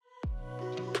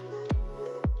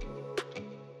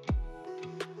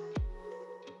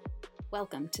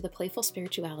Welcome to the Playful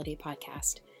Spirituality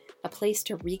Podcast, a place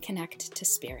to reconnect to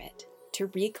spirit, to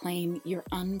reclaim your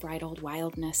unbridled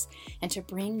wildness, and to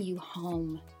bring you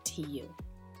home to you.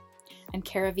 I'm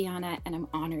Cara Viana, and I'm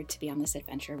honored to be on this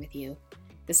adventure with you.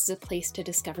 This is a place to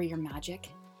discover your magic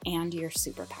and your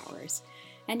superpowers.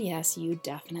 And yes, you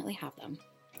definitely have them.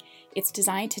 It's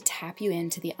designed to tap you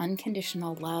into the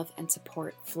unconditional love and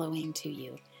support flowing to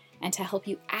you, and to help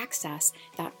you access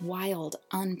that wild,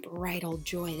 unbridled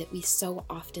joy that we so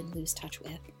often lose touch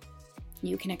with.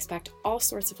 You can expect all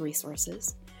sorts of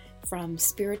resources, from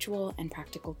spiritual and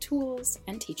practical tools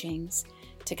and teachings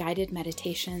to guided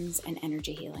meditations and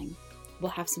energy healing.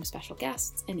 We'll have some special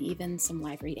guests and even some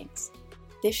live readings.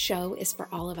 This show is for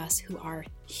all of us who are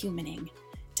humaning,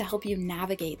 to help you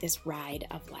navigate this ride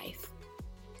of life.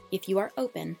 If you are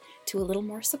open to a little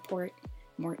more support,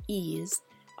 more ease,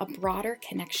 a broader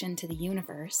connection to the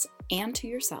universe and to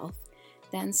yourself,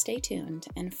 then stay tuned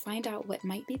and find out what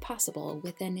might be possible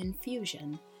with an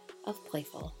infusion of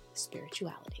playful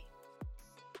spirituality.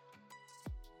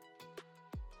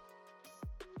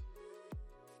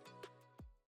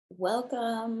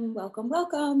 Welcome, welcome,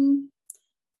 welcome.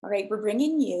 All right, we're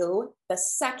bringing you the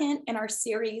second in our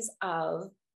series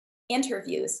of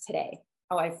interviews today.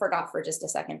 Oh, I forgot for just a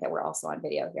second that we're also on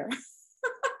video here.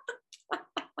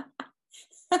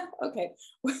 Okay,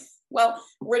 well,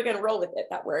 we're going to roll with it.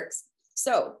 That works.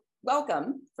 So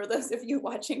welcome for those of you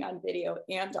watching on video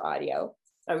and audio.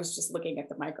 I was just looking at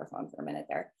the microphone for a minute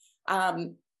there.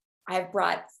 I've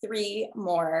brought three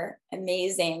more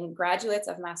amazing graduates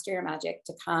of Master Your Magic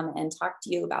to come and talk to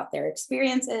you about their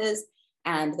experiences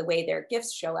and the way their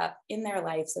gifts show up in their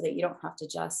life, so that you don't have to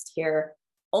just hear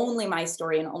only my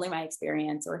story and only my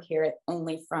experience, or hear it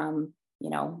only from,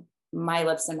 my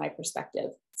lips and my perspective.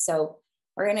 So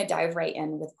we're going to dive right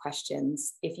in with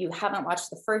questions. If you haven't watched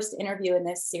the first interview in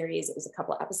this series, it was a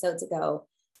couple episodes ago.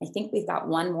 I think we've got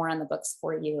one more on the books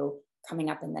for you coming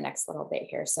up in the next little bit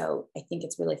here. So I think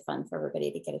it's really fun for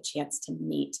everybody to get a chance to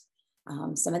meet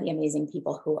some of the amazing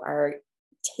people who are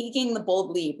taking the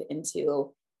bold leap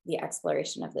into the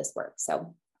exploration of this work.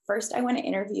 So first, I want to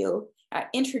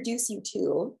introduce you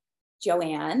to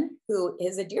Joanne, who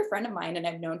is a dear friend of mine and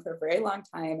I've known for a very long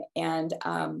time, and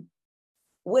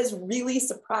was really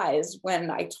surprised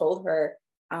when I told her,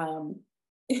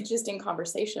 just in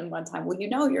conversation one time, well,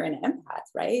 you're an empath,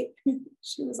 right?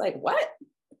 She was like, what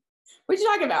are you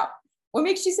talking about? What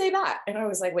makes you say that? And I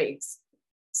was like, wait.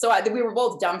 So we were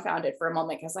both dumbfounded for a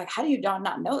moment. I was like, how do you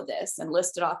not know this? And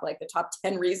listed off like the top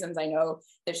 10 reasons I know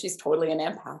that she's totally an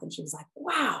empath. And she was like,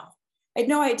 wow, I had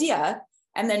no idea.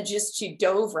 And then she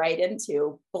dove right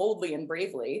into boldly and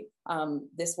bravely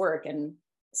this work. And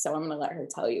so I'm going to let her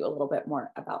tell you a little bit more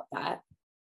about that.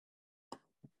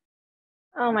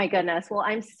 Oh my goodness. Well,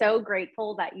 I'm so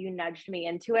grateful that you nudged me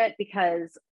into it,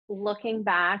 because looking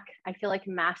back, I feel like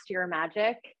Master Your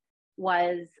Magic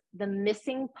was the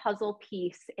missing puzzle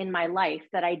piece in my life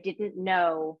that I didn't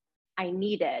know I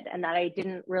needed, and that I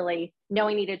didn't really know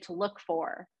I needed to look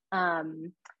for.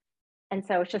 And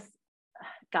so it's just,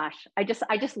 gosh, I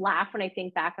just laugh when I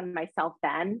think back on myself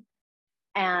then.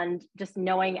 And just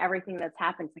knowing everything that's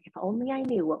happened, it's like, if only I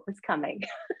knew what was coming.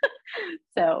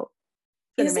 So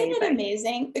isn't it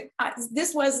amazing?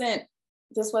 This wasn't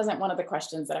one of the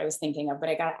questions that I was thinking of, but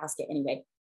I got to ask it anyway.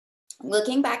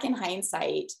 Looking back in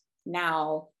hindsight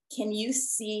now, can you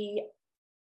see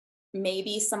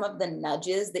maybe some of the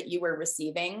nudges that you were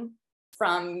receiving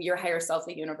from your higher self,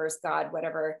 the universe, God,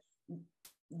 whatever,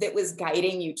 that was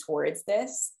guiding you towards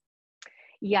this?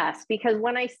 Yes, because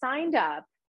when I signed up,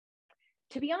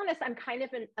 to be honest, I'm kind of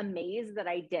amazed that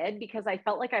I did, because I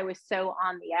felt like I was so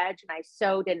on the edge and I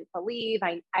so didn't believe.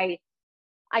 I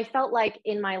felt like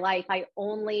in my life, I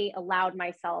only allowed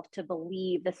myself to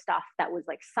believe the stuff that was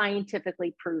like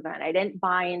scientifically proven. I didn't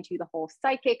buy into the whole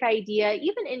psychic idea.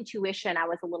 Even intuition, I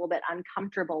was a little bit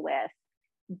uncomfortable with.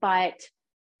 But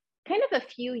kind of a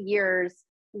few years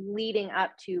leading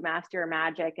up to Master Your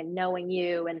Magic and knowing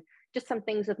you, and just some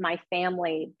things with my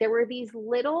family, there were these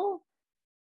little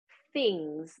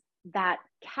things that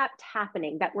kept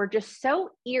happening that were just so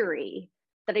eerie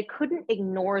that I couldn't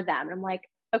ignore them. And I'm like,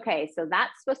 okay, so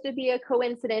that's supposed to be a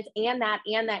coincidence, and that,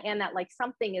 like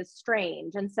something is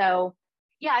strange. And so,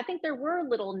 yeah, I think there were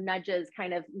little nudges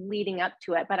kind of leading up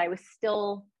to it, but I was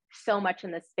still so much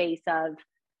in the space of,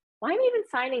 why am I even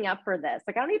signing up for this?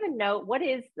 Like, I don't even know, what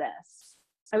is this?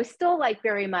 I was still like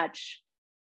very much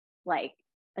like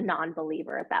a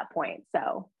non-believer at that point.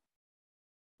 So,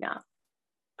 yeah.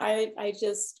 I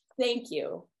just thank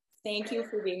you. Thank you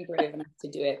for being brave enough to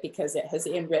do it, because it has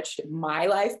enriched my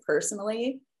life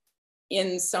personally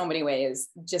in so many ways,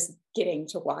 just getting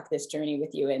to walk this journey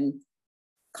with you. And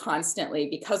constantly,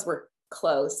 because we're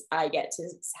close, I get to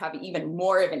have even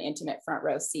more of an intimate front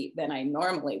row seat than I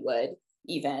normally would,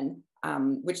 even,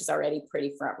 which is already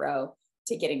pretty front row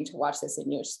to getting to watch this.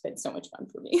 And it's been so much fun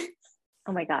for me.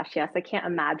 Oh my gosh, yes. I can't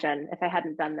imagine if I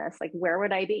hadn't done this. Like, where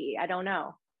would I be? I don't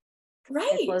know. Right.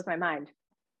 It blows my mind.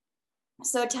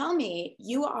 So tell me,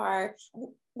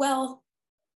 well,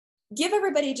 give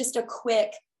everybody just a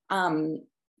quick,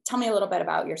 tell me a little bit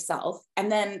about yourself.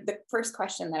 And then the first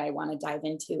question that I want to dive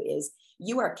into is,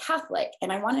 you are Catholic,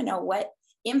 and I want to know what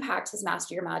impact has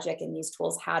Master Your Magic and these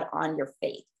tools had on your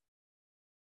faith?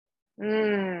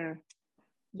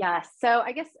 Yeah. So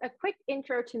I guess a quick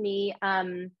intro to me.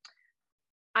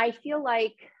 I feel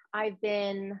like I've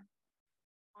been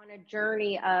on a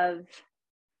journey of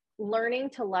learning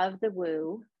to love the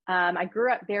woo. I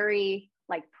grew up very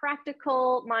like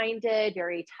practical minded,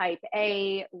 very type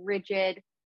A, rigid,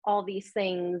 all these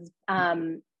things.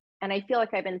 And I feel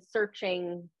like I've been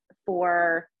searching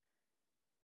for,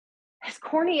 as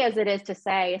corny as it is to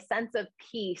say, a sense of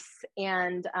peace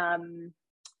and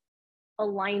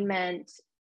alignment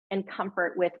and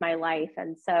comfort with my life.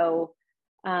 And so,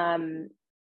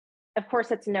 of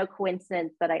course, it's no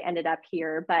coincidence that I ended up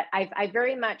here, but I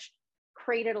very much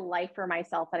created a life for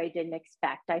myself that I didn't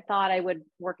expect. I thought I would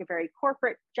work a very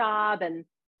corporate job, and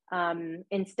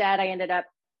instead I ended up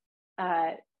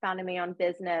founding my own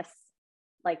business,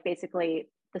 like basically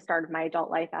the start of my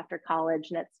adult life after college.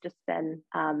 And it's just been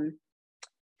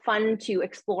fun to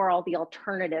explore all the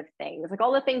alternative things, like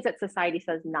all the things that society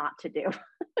says not to do.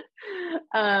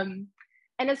 And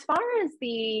as far as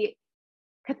the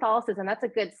Catholicism, that's a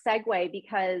good segue,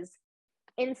 because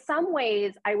in some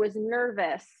ways I was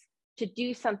nervous to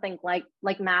do something like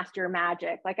Master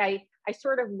Magic. Like I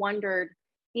sort of wondered,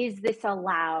 is this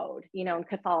allowed, in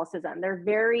Catholicism? They're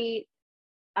very,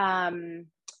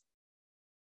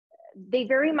 they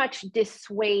very much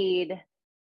dissuade,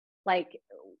 like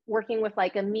working with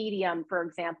like a medium, for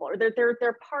example, or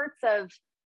they're parts of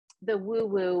the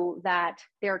woo-woo that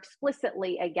they're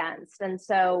explicitly against. And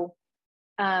so,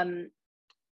 in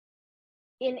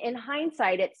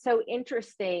hindsight, it's so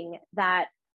interesting that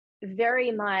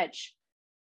very much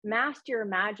Master Your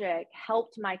Magic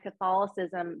helped my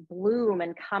Catholicism bloom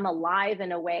and come alive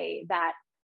in a way that,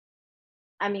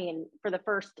 I mean, for the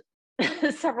first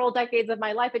several decades of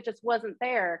my life, it just wasn't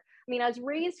there. I mean, I was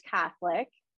raised Catholic,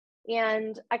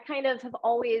 and I kind of have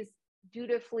always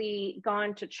dutifully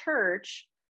gone to church,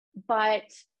 but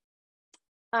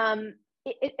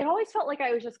it always felt like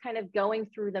I was just kind of going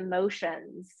through the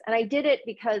motions. And I did it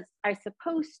because I was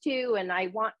supposed to, and I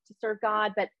want to serve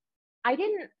God, but I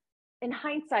didn't, in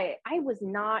hindsight, I was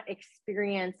not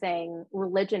experiencing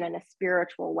religion in a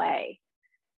spiritual way.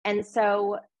 And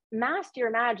so Master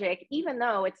Your Magic, even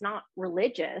though it's not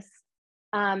religious,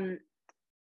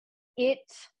 it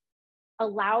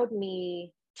allowed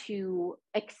me to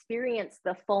experience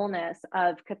the fullness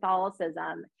of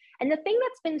Catholicism. And the thing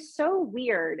that's been so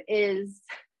weird is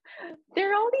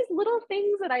there are all these little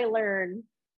things that I learned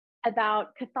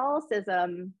about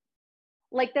Catholicism,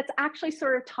 like that's actually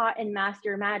sort of taught in Master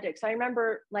Your Magic. So I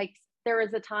remember like there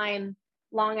was a time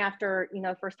long after,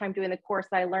 first time doing the course,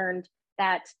 I learned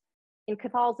that in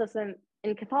Catholicism,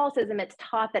 it's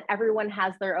taught that everyone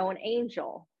has their own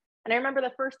angel. And I remember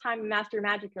the first time in Master Your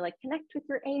Magic, you're like, connect with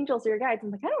your angels or your guides.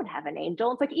 I'm like, I don't have an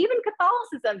angel. It's like, even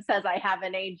Catholicism says I have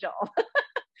an angel.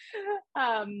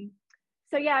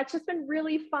 So yeah, it's just been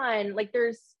really fun. Like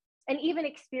and even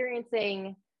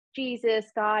experiencing Jesus,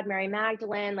 God, Mary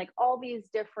Magdalene, like all these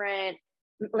different,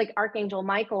 like Archangel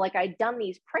Michael, like I'd done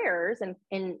these prayers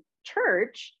in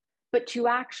church, but to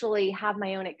actually have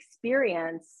my own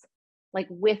experience, like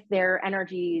with their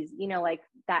energies, like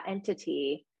that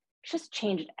entity, just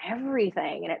changed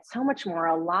everything. And it's so much more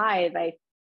alive.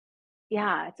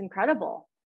 It's incredible.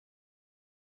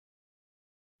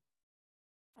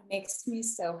 It makes me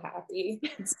so happy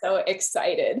and so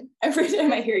excited every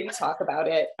time I hear you talk about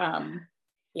it.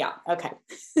 Yeah. Okay.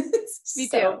 Me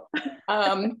too.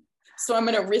 So I'm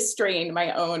going to restrain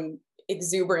my own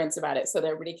exuberance about it so that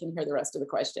everybody can hear the rest of the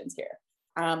questions here.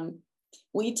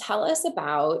 Will you tell us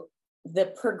about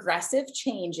the progressive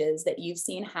changes that you've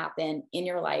seen happen in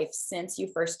your life since you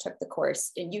first took the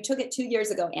course? And you took it 2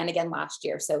 years ago and again last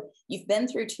year. So you've been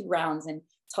through 2 rounds, and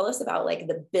tell us about like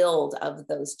the build of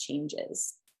those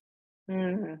changes.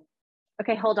 Mm-hmm.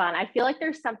 Okay, hold on. I feel like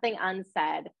there's something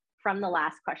unsaid from the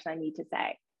last question I need to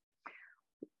say.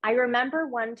 I remember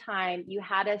one time you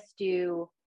had us do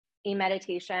a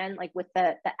meditation, like with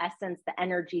the essence, the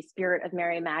energy, spirit of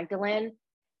Mary Magdalene.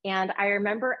 And I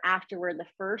remember afterward, the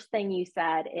first thing you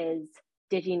said is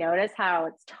did you notice how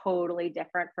it's totally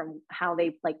different from how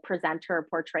they like present her,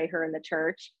 portray her in the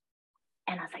church?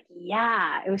 And I was like,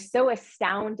 yeah, it was so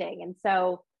astounding. And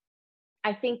so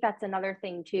I think that's another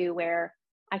thing too, where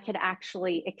I could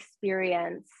actually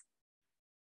experience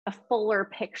a fuller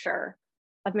picture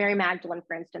of Mary Magdalene,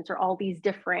 for instance, or all these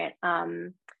different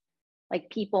like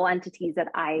people, entities that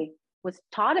I was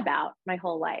taught about my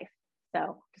whole life.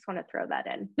 So just want to throw that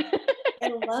in. I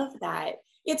love that.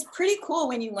 It's pretty cool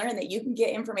when you learn that you can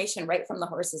get information right from the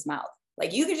horse's mouth.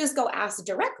 Like you could just go ask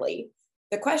directly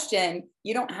the question.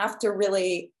 You don't have to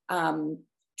really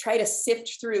try to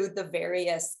sift through the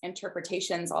various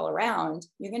interpretations all around.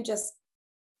 You can just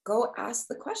go ask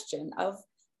the question of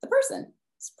the person.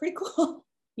 It's pretty cool.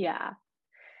 Yeah.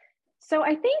 So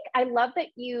I think I love that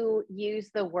you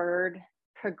use the word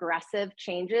progressive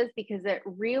changes, because it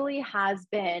really has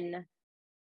been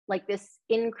like this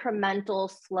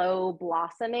incremental, slow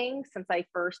blossoming since I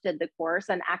first did the course.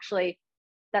 And actually,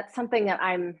 that's something that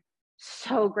I'm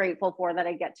so grateful for, that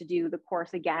I get to do the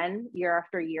course again year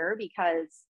after year, because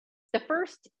the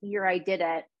first year I did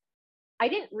it, I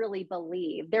didn't really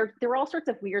believe. There were all sorts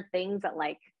of weird things that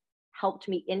like helped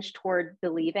me inch toward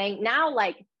believing. Now,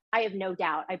 like I have no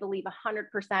doubt, I believe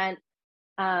 100%.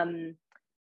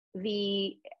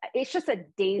 It's just a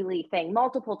daily thing,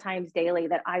 multiple times daily,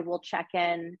 that I will check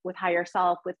in with higher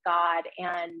self, with God.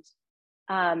 And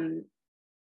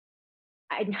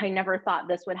I never thought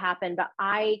this would happen, but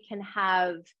I can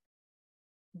have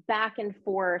back and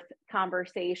forth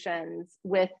conversations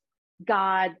with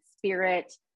God,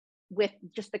 spirit, with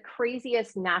just the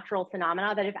craziest natural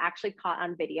phenomena that I've actually caught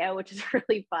on video, which is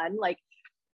really fun.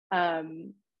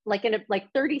 Like in like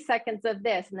 30 seconds of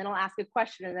this, and then I'll ask a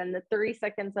question, and then the 30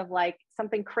 seconds of like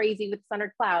something crazy with sun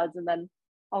or clouds, and then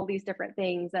all these different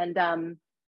things. And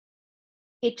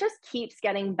it just keeps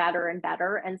getting better and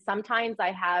better. And sometimes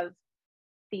I have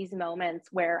these moments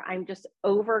where I'm just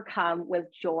overcome with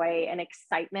joy and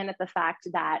excitement at the fact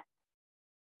that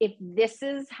if this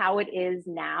is how it is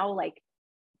now, like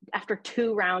after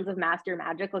 2 rounds of Master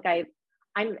Magic, like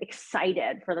I'm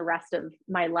excited for the rest of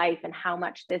my life and how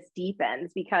much this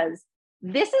deepens, because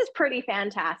this is pretty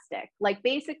fantastic. Like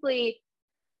basically,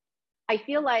 I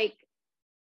feel like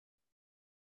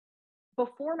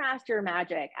before Master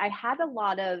Magic, I had a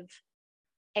lot of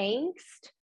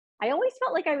angst. I always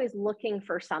felt like I was looking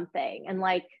for something, and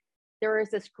like there was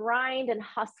this grind and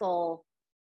hustle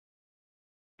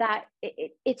that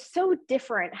it's so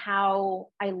different how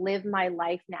I live my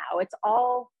life now. It's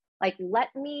all like, let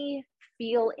me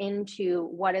feel into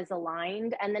what is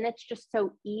aligned. And then it's just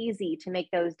so easy to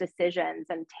make those decisions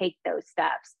and take those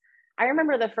steps. I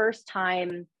remember the first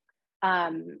time,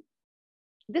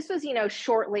 this was,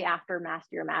 shortly after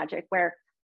Master Magic, where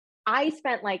I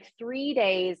spent like 3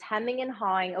 days hemming and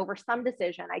hawing over some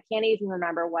decision. I can't even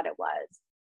remember what it was.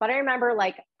 But I remember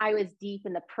like I was deep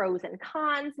in the pros and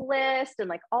cons list and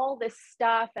like all this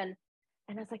stuff. And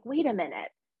I was like, wait a minute,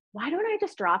 why don't I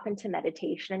just drop into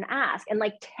meditation and ask? And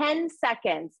like 10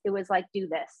 seconds, it was like, do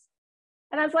this.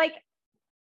 And I was like,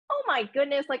 oh my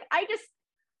goodness. I just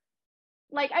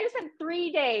spent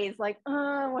 3 days like,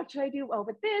 what should I do? Oh,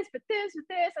 but this. And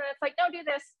it's like, no, do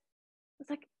this.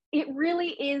 It's like, it really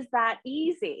is that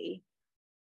easy.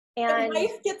 And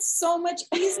life gets so much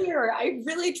easier. I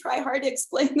really try hard to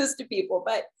explain this to people,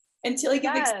 but until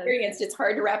you've experienced, it's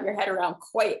hard to wrap your head around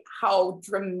quite how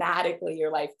dramatically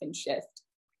your life can shift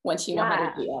once you know how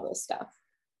to do all this stuff.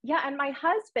 Yeah. And my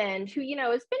husband, who,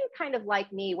 has been kind of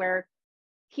like me, where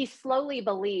he slowly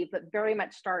believed, but very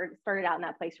much started out in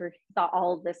that place where he thought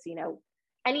all of this,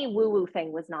 any woo-woo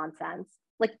thing was nonsense.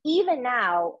 Like even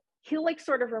now, he'll like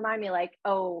sort of remind me like,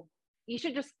 oh, you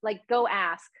should just like go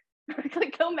ask.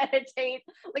 Like go meditate.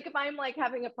 Like if I'm like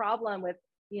having a problem with,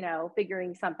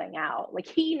 figuring something out, like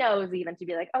he knows even to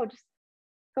be like, oh, just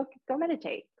go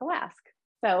meditate, go ask.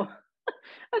 So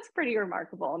that's pretty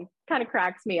remarkable and kind of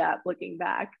cracks me up looking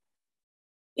back.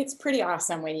 It's pretty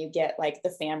awesome when you get like the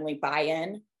family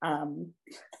buy-in.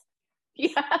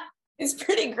 Yeah, it's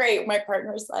pretty great. My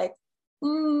partner's like, maybe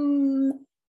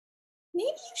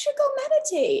you should go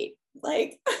meditate.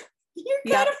 Like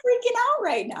you're kind of freaking out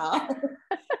right now.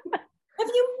 Have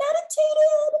you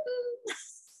meditated?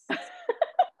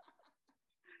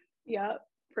 Yeah,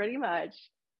 pretty much.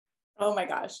 Oh my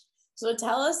gosh. So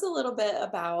tell us a little bit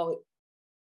about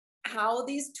how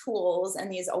these tools and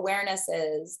these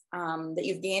awarenesses that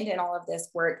you've gained in all of this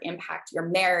work impact your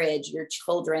marriage, your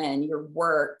children, your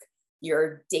work,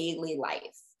 your daily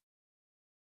life.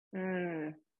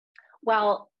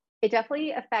 Well, it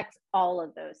definitely affects all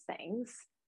of those things.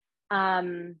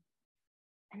 And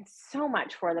so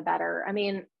much for the better. I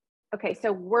mean, okay,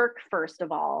 so work, first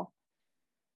of all,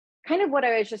 kind of what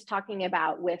I was just talking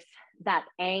about with that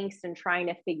angst and trying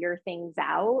to figure things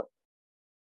out.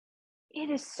 It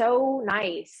is so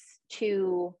nice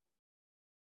to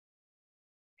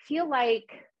feel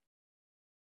like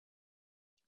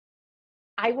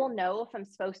I will know if I'm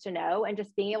supposed to know, and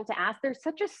just being able to ask. There's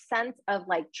such a sense of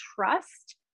like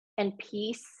trust and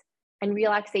peace and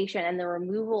relaxation and the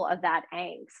removal of that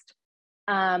angst.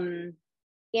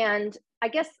 And I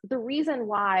guess the reason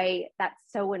why that's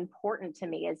so important to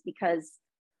me is because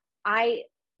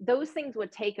those things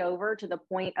would take over to the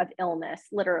point of illness,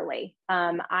 literally.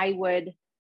 I would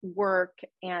work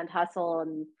and hustle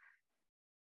and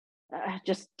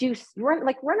just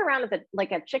run around with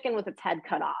like a chicken with its head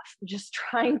cut off, just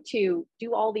trying to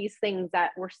do all these things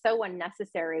that were so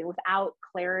unnecessary without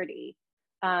clarity.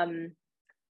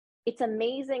 It's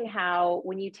amazing how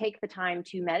when you take the time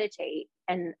to meditate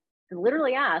and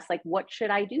literally ask, like, what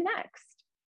should I do next?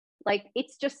 Like,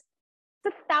 it's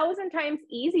 1,000 times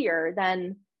easier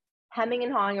than hemming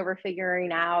and hawing over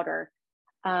figuring out, or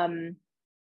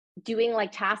doing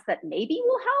like tasks that maybe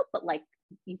will help, but like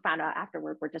you found out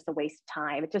afterward were just a waste of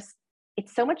time.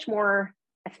 It's so much more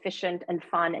efficient and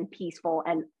fun and peaceful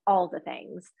and all the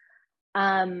things.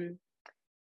 Even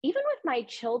with my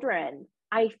children,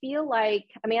 I feel like,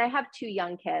 I mean, I have 2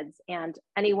 young kids, and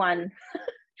anyone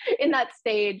in that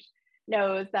stage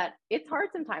knows that it's hard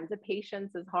sometimes. The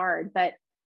patience is hard, but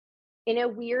in a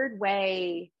weird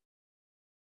way,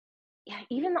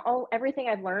 even everything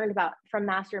I've learned from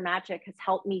Master Magic has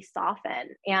helped me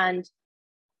soften. And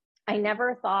I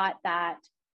never thought that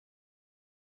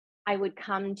I would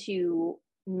come to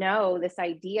know this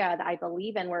idea that I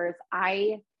believe in, whereas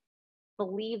I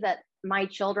believe that my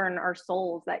children are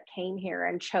souls that came here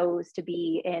and chose to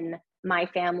be in my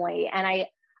family. And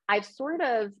I've sort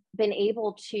of been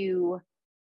able to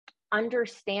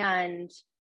understand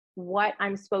what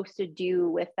I'm supposed to do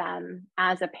with them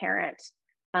as a parent.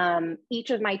 Each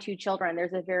of my 2 children,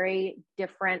 there's a very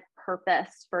different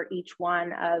purpose for each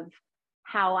one of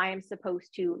how I am supposed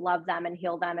to love them and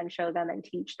heal them and show them and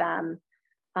teach them.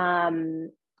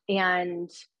 And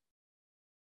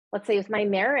let's say with my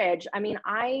marriage, I mean,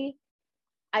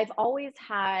 I've always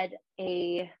had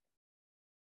a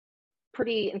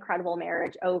pretty incredible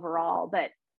marriage overall,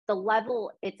 but the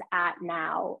level it's at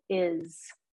now is,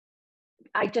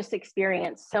 I just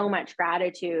experienced so much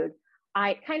gratitude.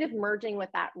 I kind of merging with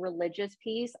that religious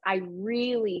piece, I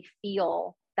really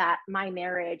feel that my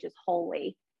marriage is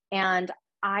holy. And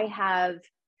I have,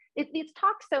 it's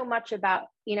talked so much about,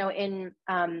 in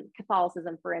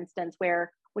Catholicism, for instance,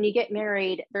 where when you get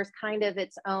married, there's kind of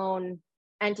its own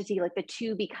entity, like the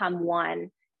 2 become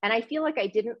one. And I feel like I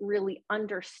didn't really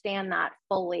understand that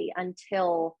fully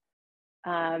until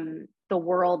the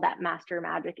world that Master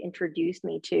Magic introduced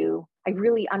me to. I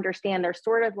really understand there's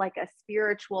sort of like a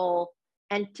spiritual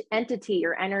entity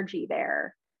or energy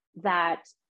there that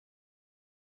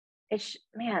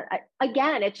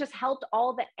again, it just helped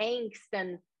all the angst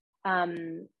and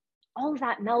all of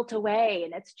that melt away.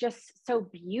 And it's just so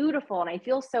beautiful. And I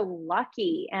feel so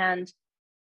lucky. And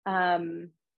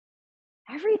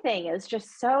everything is just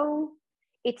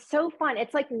it's so fun.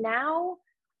 It's like now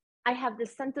I have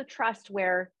this sense of trust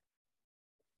where,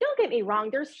 don't get me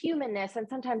wrong, there's humanness and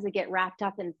sometimes I get wrapped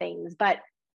up in things, but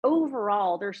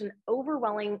overall there's an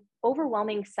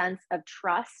overwhelming sense of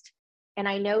trust. And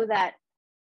I know that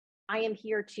I am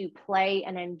here to play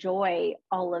and enjoy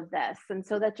all of this. And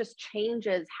so that just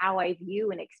changes how I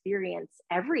view and experience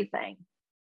everything.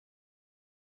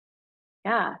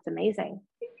 Yeah, it's amazing.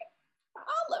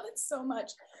 I love it so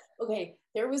much. Okay,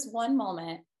 there was one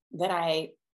moment that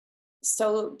I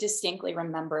so distinctly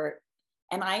remember,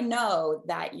 and I know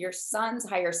that your son's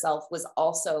higher self was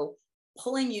also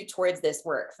pulling you towards this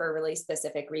work for a really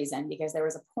specific reason, because there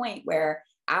was a point where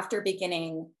after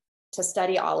beginning to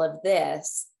study all of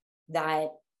this, that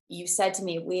you said to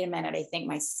me, wait a minute, I think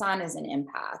my son is an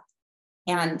empath.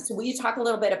 And so will you talk a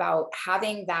little bit about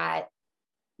having that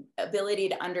ability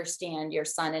to understand your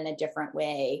son in a different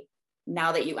way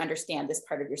now that you understand this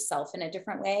part of yourself in a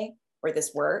different way, or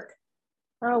this work?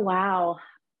 Oh, wow.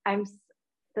 That's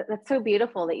so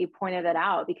beautiful that you pointed it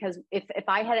out, because if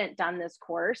I hadn't done this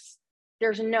course,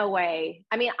 there's no way.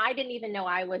 I mean, I didn't even know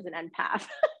I was an empath.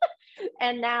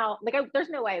 And now, there's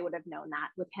no way I would have known that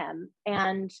with him.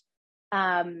 And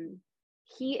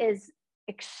he is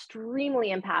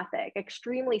extremely empathic,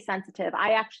 extremely sensitive.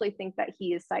 I actually think that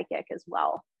he is psychic as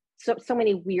well. So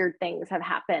many weird things have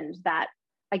happened that,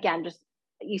 again, just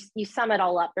you sum it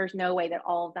all up, there's no way that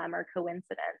all of them are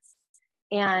coincidence.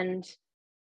 And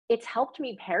it's helped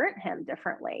me parent him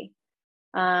differently.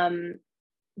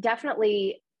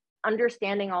 Definitely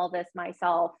understanding all this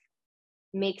myself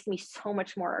makes me so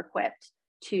much more equipped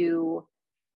to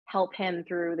help him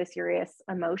through the serious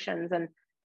emotions. And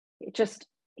it just,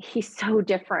 he's so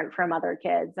different from other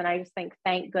kids. And I just think,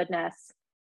 thank goodness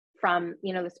from,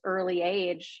 this early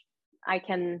age, I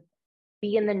can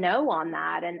be in the know on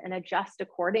that and adjust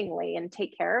accordingly and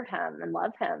take care of him and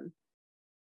love him.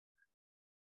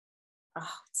 Oh,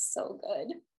 it's so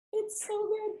good. It's so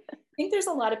good. I think there's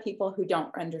a lot of people who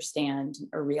don't understand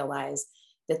or realize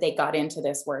that they got into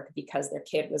this work because their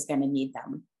kid was going to need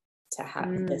them to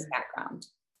have this background.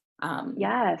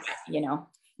 Yes.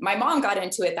 My mom got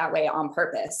into it that way on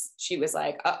purpose. She was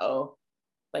like, uh-oh,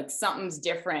 like something's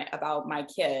different about my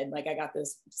kid. Like I got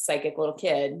this psychic little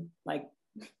kid, like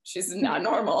she's not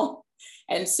normal.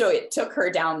 And so it took her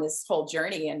down this whole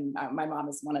journey. And my mom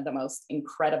is one of the most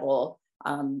incredible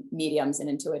mediums and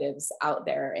intuitives out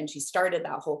there. And she started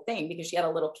that whole thing because she had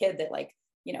a little kid that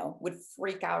would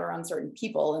freak out around certain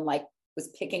people and was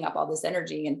picking up all this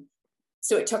energy. And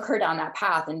so it took her down that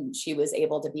path, and she was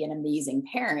able to be an amazing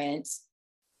parent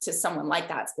to someone like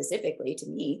that, specifically to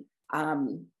me,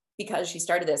 because she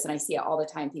started this. And I see it all the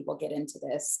time. People get into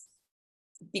this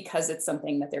because it's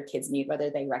something that their kids need,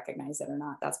 whether they recognize it or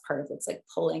not. That's part of it's like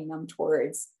pulling them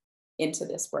towards into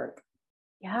this work.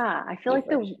 Yeah, I feel like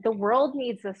the world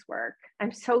needs this work.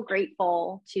 I'm so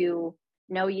grateful to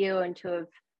know you and to have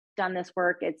done this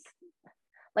work. It's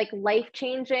like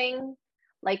life-changing.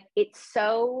 Like it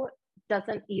so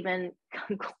doesn't even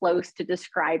come close to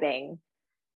describing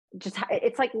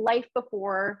it's like life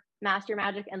before Master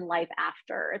Magic and life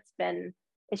after.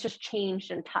 It's just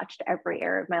changed and touched every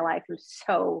area of my life. I'm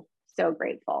so, so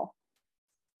grateful.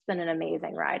 It's been an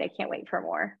amazing ride. I can't wait for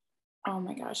more. Oh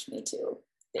my gosh, me too.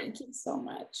 Thank you so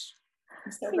much.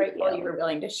 I'm so grateful you were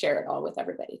willing to share it all with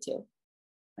everybody too.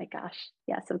 My gosh.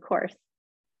 Yes, of course.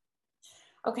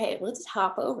 Okay, let's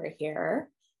hop over here.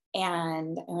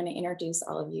 And I want to introduce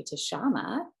all of you to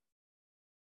Shama.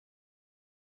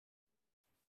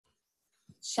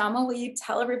 Shama, will you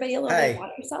tell everybody a little bit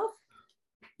about yourself?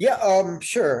 Yeah,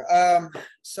 sure.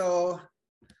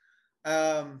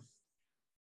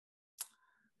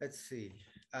 Let's see.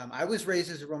 I was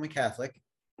raised as a Roman Catholic.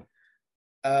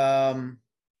 And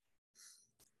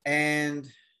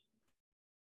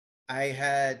I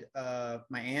had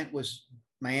my aunt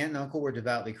and uncle were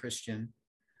devoutly Christian.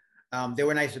 They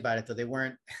were nice about it, though. They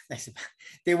weren't nice about it.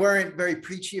 They weren't very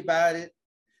preachy about it.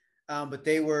 But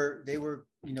they were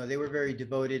very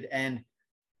devoted. And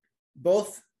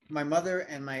both my mother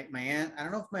and my aunt, I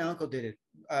don't know if my uncle did it,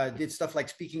 did stuff like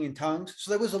speaking in tongues.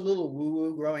 So there was a little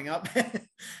woo-woo growing up,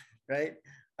 right?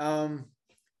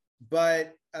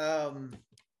 But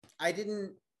I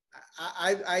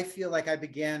feel like I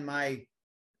began what I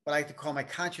like to call my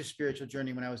conscious spiritual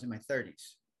journey when I was in my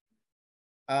 30s.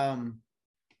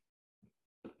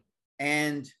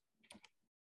 And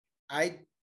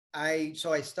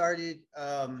so I started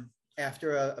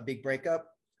after a big breakup,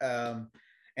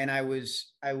 and I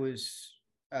was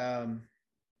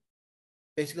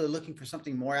basically looking for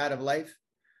something more out of life.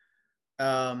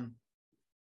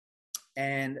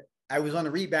 And I was on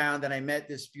a rebound, and I met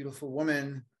this beautiful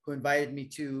woman who invited me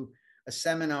to a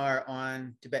seminar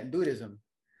on Tibetan Buddhism.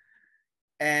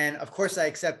 And of course, I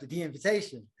accepted the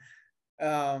invitation.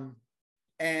 And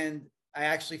I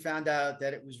actually found out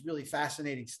that it was really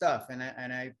fascinating stuff. And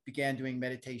I began doing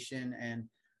meditation. And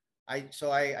I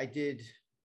did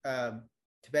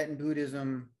Tibetan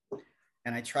Buddhism,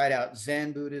 and I tried out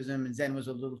Zen Buddhism, and Zen was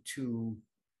a little too,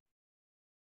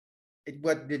 I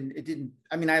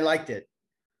mean, I liked it,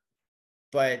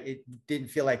 but it didn't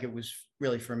feel like it was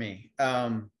really for me.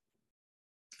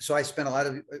 So I spent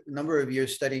a number of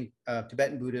years studying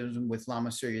Tibetan Buddhism with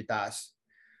Lama Surya Das.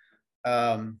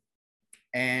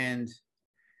 And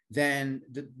then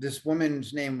this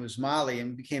woman's name was Molly,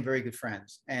 and we became very good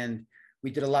friends. And we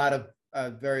did a lot of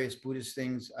various Buddhist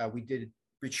things. We did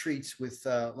retreats with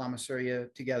Lama Surya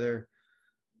together.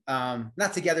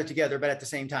 Not together, but at the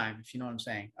same time, if you know what I'm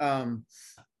saying.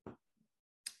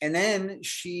 And then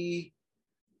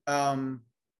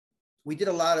we did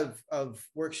a lot of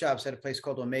workshops at a place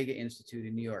called Omega Institute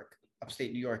in New York,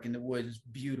 upstate New York, in the woods.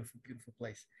 Beautiful, beautiful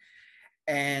place.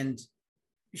 And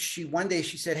one day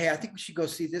she said, "Hey, I think we should go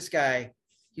see this guy.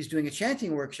 He's doing a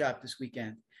chanting workshop this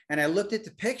weekend." And I looked at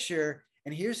the picture,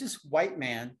 and here's this white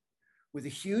man with a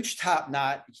huge top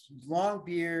knot, long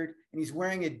beard, and he's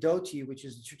wearing a dhoti, which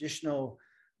is the traditional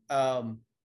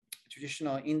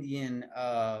Indian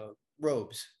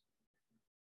robes,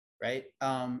 right?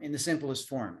 In the simplest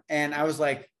form. And I was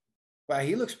like, wow,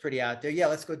 he looks pretty out there. Yeah,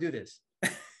 let's go do this.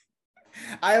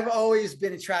 I have always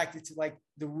been attracted to like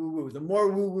the woo-woo. The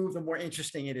more woo-woo, the more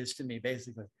interesting it is to me,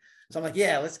 basically. So I'm like,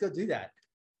 yeah, let's go do that.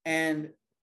 And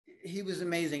he was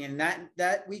amazing. And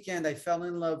that weekend, I fell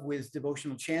in love with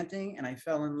devotional chanting, and I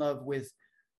fell in love with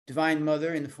Divine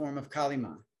Mother in the form of Kali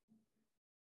Ma.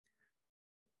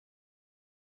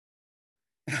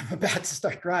 I'm about to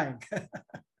start crying.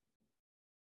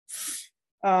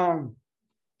 So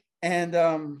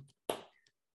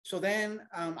then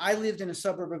I lived in a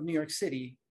suburb of New York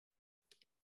City,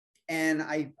 and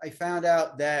I found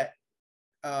out that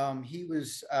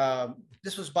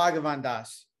this was Bhagavan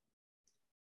Das.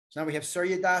 So now we have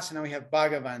Surya Das, and now we have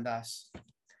Bhagavan Das.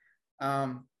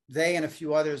 They and a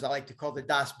few others I like to call the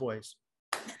Das boys.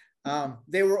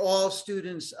 They were all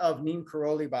students of Neem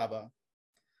Karoli Baba,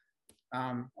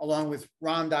 along with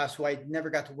Ram Das, who I never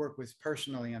got to work with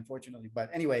personally, unfortunately. But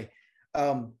anyway,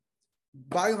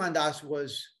 Bhagavan Das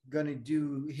was going to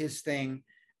do his thing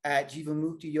at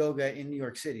Jivamukti Yoga in New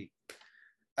York City.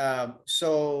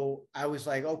 So I was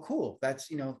like, oh, cool. That's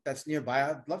nearby.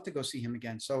 I'd love to go see him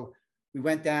again. So we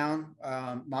went down,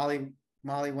 Molly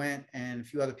went, and a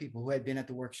few other people who had been at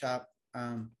the workshop.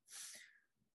 And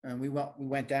we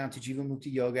went down to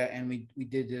Jivamukti Yoga, and we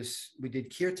did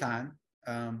kirtan.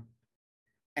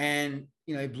 And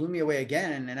it blew me away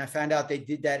again. And I found out they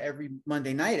did that every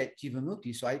Monday night at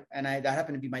Jivamukti. So that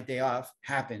happened to be my day off,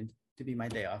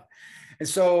 And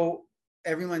so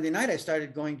every Monday night I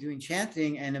started doing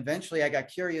chanting, and eventually I got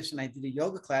curious and I did a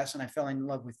yoga class, and I fell in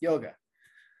love with yoga.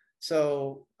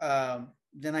 So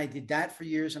then I did that for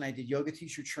years, and I did yoga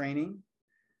teacher training.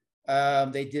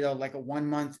 They did a 1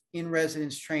 month in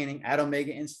residence training at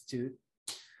Omega Institute,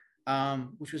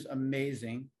 which was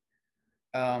amazing.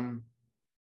 And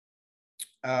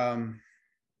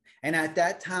at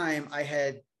that time I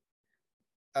have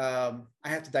to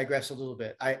digress a little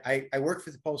bit. I worked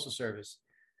for the Postal Service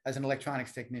as an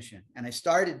electronics technician, and I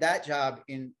started that job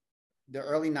in the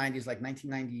early 90s, like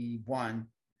 1991.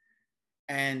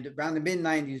 And around the mid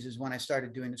 90s is when I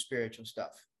started doing the spiritual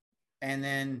stuff. And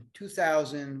then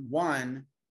 2001,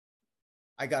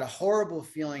 I got a horrible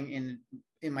feeling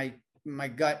in my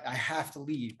gut. I have to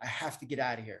leave. I have to get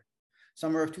out of here.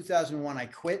 Summer of 2001, I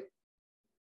quit.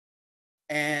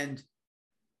 And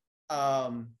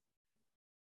I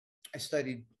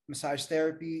studied massage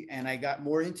therapy, and I got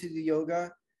more into the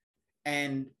yoga.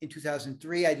 And in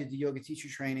 2003, I did the yoga teacher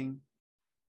training.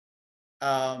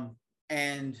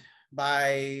 And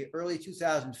by early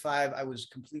 2005, I was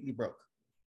completely broke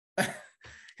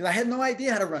because I had no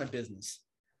idea how to run a business,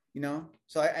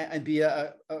 So I'd be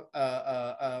or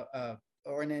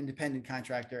an independent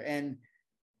contractor, and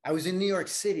I was in New York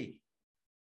City,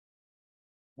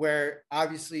 where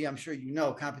obviously, I'm sure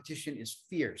competition is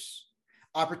fierce.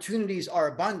 Opportunities are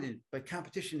abundant, but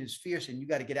competition is fierce, and you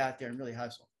got to get out there and really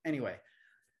hustle. Anyway,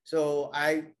 so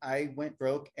I went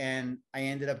broke, and I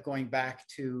ended up going back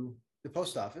to the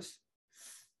post office.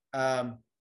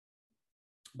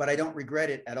 But I don't regret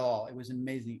it at all. It was an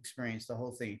amazing experience, the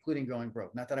whole thing, including going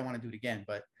broke. Not that I want to do it again,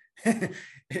 but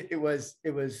it was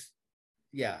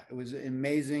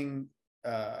amazing,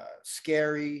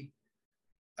 scary,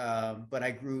 but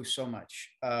I grew so much.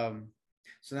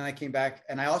 So then I came back,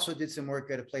 and I also did some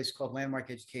work at a place called Landmark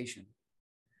Education.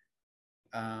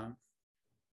 And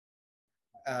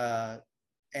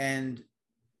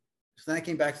so then I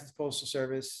came back to the Postal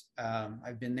Service.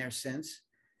 I've been there since.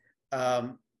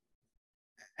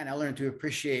 And I learned to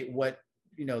appreciate what,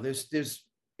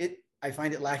 I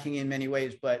find it lacking in many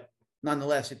ways, but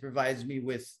nonetheless, it provides me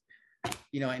with,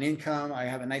 an income. I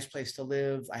have a nice place to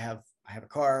live. I have a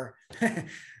car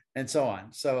and so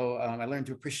on. So I learned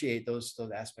to appreciate those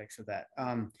aspects of that.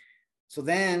 So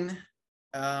then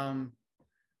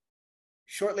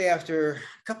shortly after,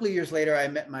 a couple of years later, I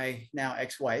met my now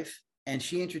ex-wife, and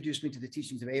she introduced me to the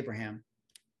teachings of Abraham.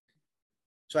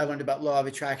 So I learned about law of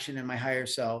attraction and my higher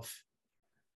self,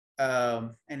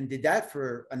 and did that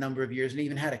for a number of years, and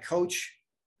even had a coach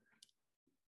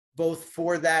both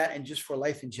for that and just for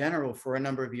life in general for a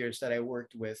number of years that I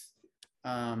worked with.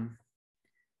 And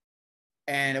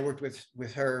I worked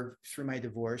with her through my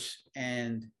divorce,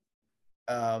 and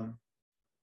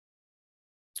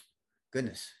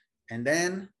goodness. And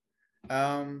then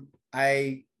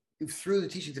through the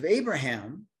teachings of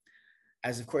Abraham,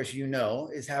 as of course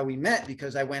is how we met,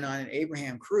 because I went on an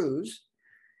Abraham cruise,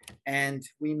 and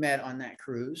we met on that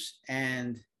cruise,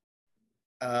 and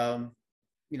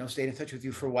stayed in touch with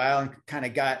you for a while, and kind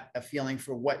of got a feeling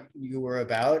for what you were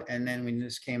about. And then when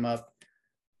this came up,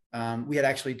 we had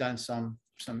actually done some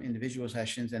individual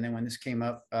sessions, and then when this came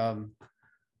up, I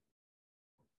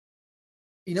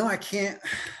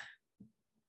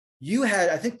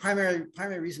think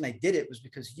primary reason I did it was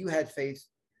because you had faith.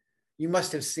 You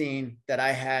must have seen that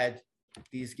I had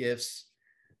these gifts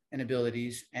and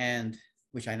abilities, and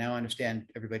which I now understand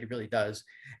everybody really does.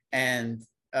 And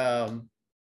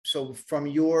so from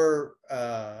your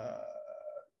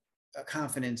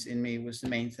confidence in me was the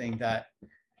main thing that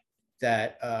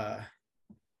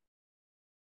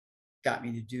got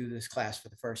me to do this class for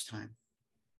the first time.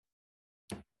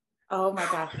 Oh my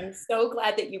gosh, I'm so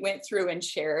glad that you went through and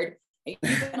shared. You've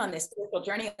been on this spiritual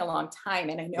journey a long time,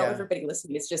 and I know everybody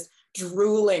listening is just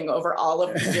drooling over all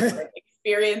of the different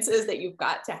experiences that you've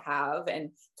got to have,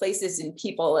 and places and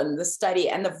people and the study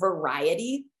and the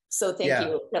variety. So thank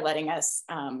you for letting us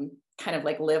kind of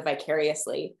like live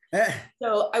vicariously.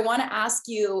 So I want to ask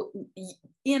you,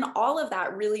 in all of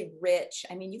that really rich,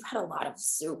 I mean, you've had a lot of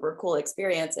super cool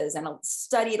experiences and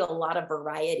studied a lot of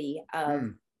variety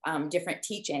of different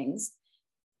teachings.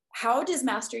 How does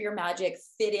Master Your Magic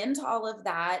fit into all of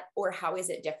that, or how is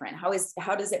it different? How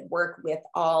does it work with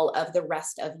all of the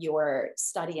rest of your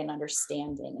study and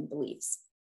understanding and beliefs?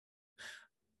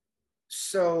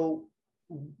 So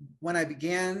when I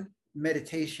began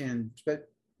meditation, but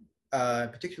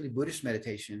particularly Buddhist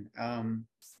meditation,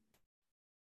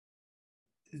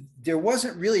 there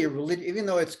wasn't really a religion, even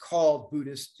though it's called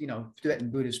Buddhist,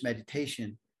 Tibetan Buddhist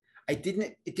meditation. It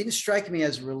didn't strike me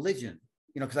as a religion,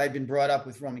 because I'd been brought up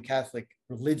with Roman Catholic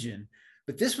religion,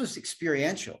 but this was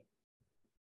experiential.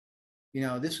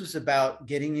 This was about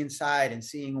getting inside and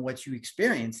seeing what you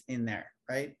experience in there,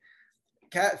 right?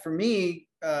 For me,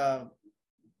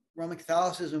 Roman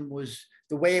Catholicism was,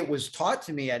 the way it was taught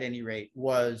to me at any rate,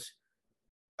 was,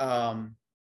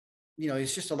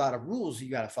 it's just a lot of rules you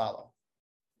got to follow,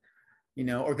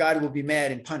 or God will be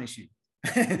mad and punish you.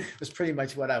 Was pretty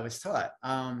much what I was taught.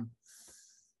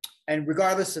 And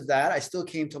regardless of that, I still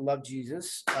came to love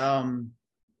Jesus. One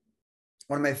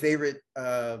of my favorite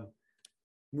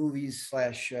movies /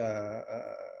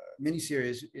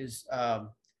 miniseries is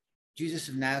Jesus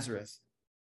of Nazareth.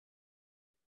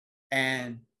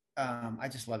 And I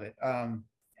just love it.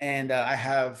 And I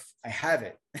have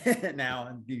it now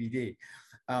on DVD.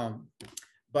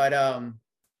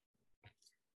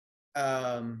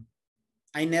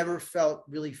 I never felt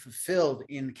really fulfilled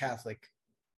in the Catholic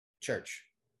Church.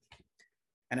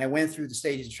 And I went through the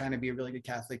stages of trying to be a really good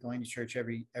Catholic, going to church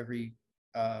every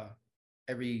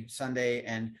Sunday.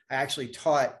 And I actually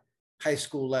taught high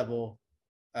school level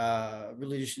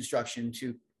religious instruction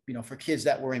to, for kids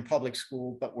that were in public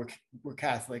school, but were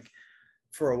Catholic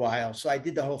for a while. So I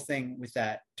did the whole thing with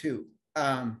that too.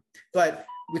 But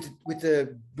with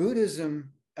the Buddhism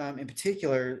in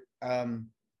particular,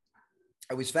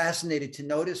 I was fascinated to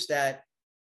notice that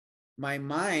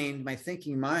my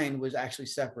thinking mind was actually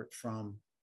separate from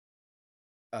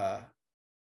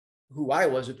who I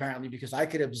was, apparently, because I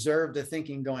could observe the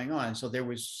thinking going on. So there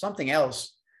was something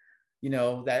else,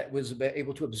 that was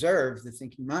able to observe the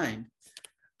thinking mind.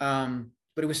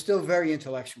 But it was still very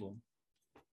intellectual.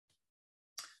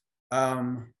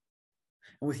 And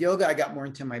with yoga, I got more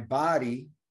into my body,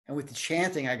 and with the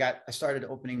chanting, I started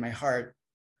opening my heart.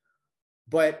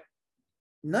 But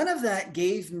none of that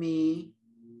gave me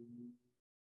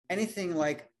anything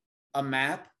like a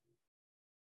map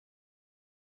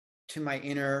to my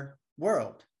inner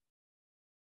world.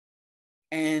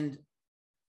 And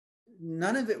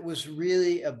none of it was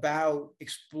really about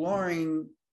exploring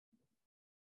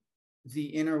the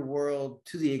inner world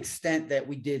to the extent that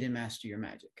we did in Master Your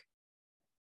Magic,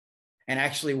 and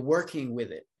actually working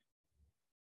with it.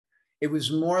 It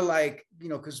was more like,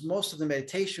 because most of the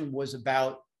meditation was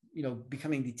about,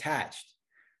 becoming detached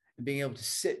and being able to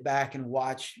sit back and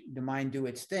watch the mind do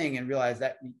its thing and realize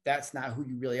that that's not who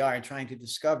you really are, and trying to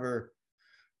discover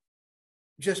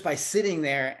just by sitting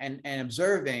there and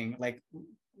observing, like,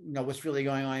 what's really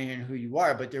going on here and who you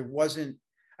are. But I wasn't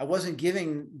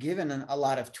given a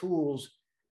lot of tools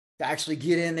to actually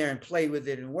get in there and play with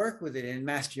it and work with it. And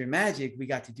Master Your Magic, we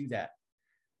got to do that.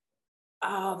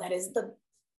 Oh, that is the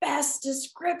best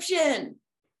description.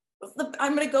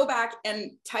 I'm going to go back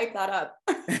and type that up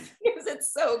because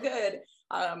it's so good.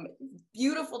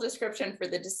 Beautiful description for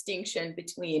the distinction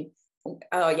between,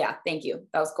 oh yeah, thank you.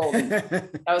 That was golden.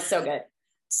 That was so good.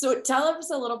 So tell us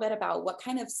a little bit about what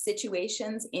kind of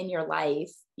situations in your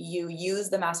life you use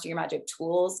the Master Your Magic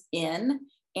tools in,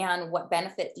 and what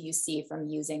benefit do you see from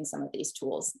using some of these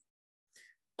tools?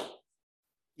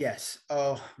 Yes.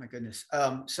 Oh my goodness.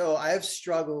 So I've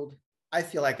struggled. I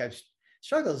feel like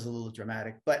struggle is a little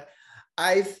dramatic, but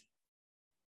it's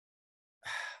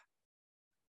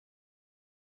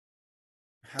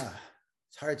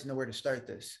hard to know where to start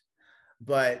this,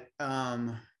 but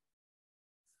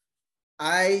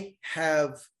I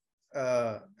have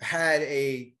had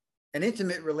an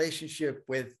intimate relationship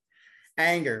with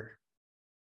anger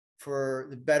for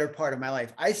the better part of my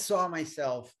life. I saw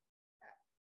myself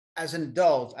as an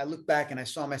adult, I look back and I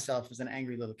saw myself as an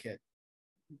angry little kid.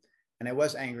 And I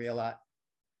was angry a lot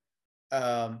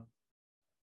for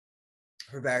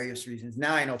various reasons.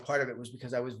 Now I know part of it was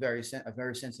because I was a very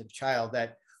sensitive child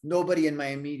that nobody in my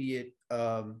immediate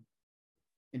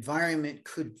environment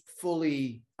could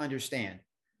fully understand.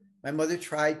 My mother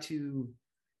tried to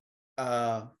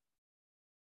at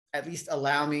least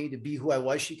allow me to be who I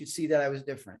was. She could see that I was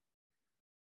different.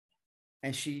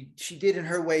 And she did in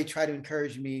her way try to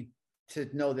encourage me to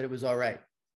know that it was all right.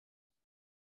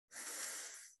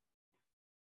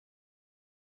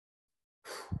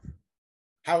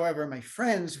 However, my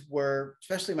friends were,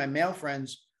 especially my male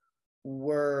friends,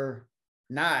 were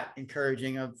not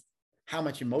encouraging of how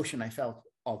much emotion I felt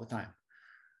all the time.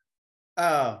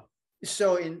 My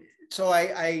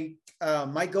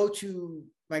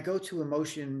go-to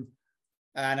emotion,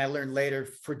 and I learned later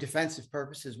for defensive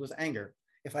purposes, was anger.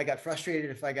 If I got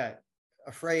frustrated, if I got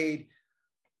afraid,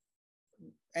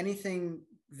 anything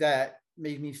that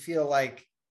made me feel like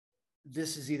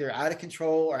this is either out of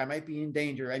control or I might be in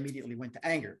danger, I immediately went to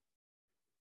anger.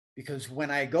 Because when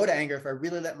I go to anger, if I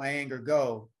really let my anger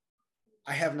go,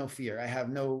 I have no fear. I have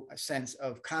no sense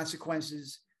of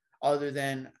consequences other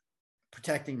than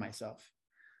protecting myself,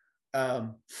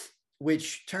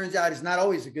 which turns out is not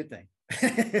always a good thing.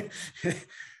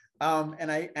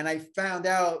 And I found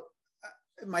out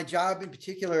my job in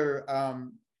particular, I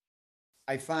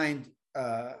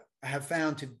have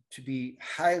found to be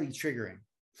highly triggering.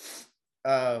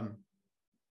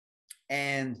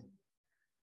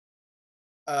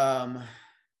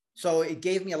 So it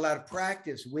gave me a lot of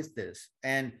practice with this.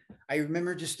 And I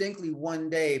remember distinctly one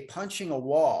day punching a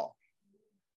wall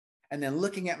and then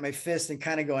looking at my fist and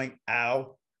kind of going,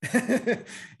 ow, and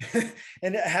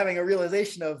having a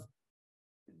realization of,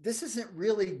 this isn't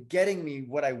really getting me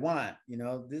what I want.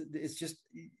 It's just,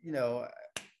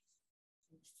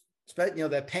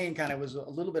 that pain kind of was a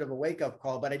little bit of a wake-up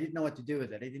call, but I didn't know what to do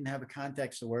with it. I didn't have a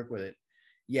context to work with it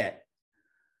yet.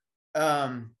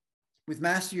 With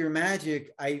Master Your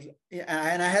Magic, I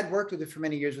had worked with it for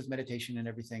many years with meditation and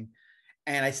everything,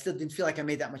 and I still didn't feel like I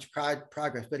made that much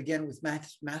progress. But again, with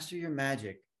Master Your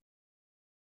Magic,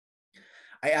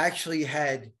 I actually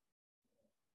had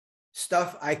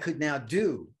stuff I could now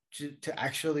do to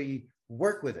actually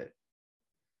work with it.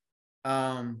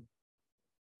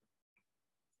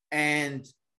 And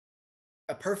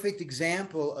a perfect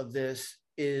example of this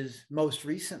is most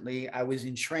recently, I was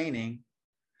in training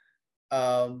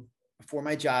for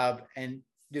my job, and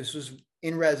this was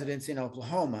in residence in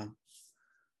Oklahoma.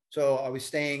 So I was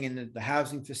staying in the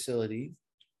housing facility,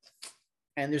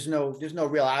 and there's no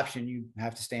real option. You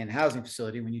have to stay in the housing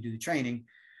facility when you do the training.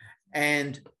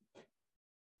 And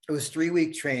it was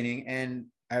 3-week training, and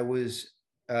I was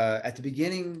at the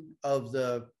beginning of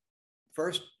the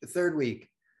third week,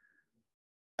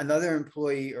 another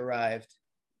employee arrived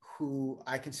who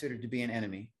I considered to be an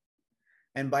enemy.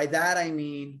 And by that, I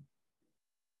mean,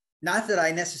 not that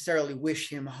I necessarily wish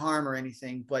him harm or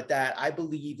anything, but that I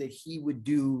believe that he would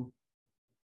do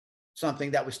something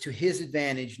that was to his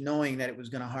advantage, knowing that it was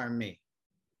going to harm me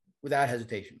without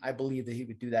hesitation. I believe that he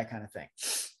would do that kind of thing.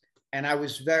 And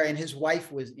and his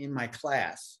wife was in my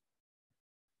class.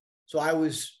 So I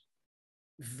was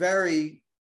very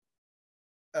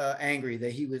angry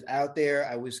that he was out there.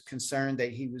 I was concerned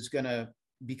that he was going to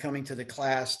be coming to the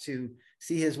class to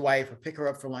see his wife or pick her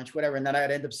up for lunch, whatever. And then I'd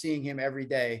end up seeing him every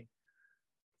day.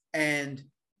 And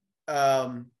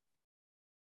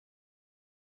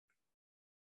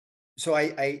so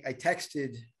I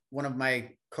texted one of my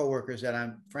coworkers that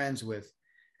I'm friends with,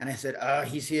 and I said,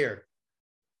 he's here.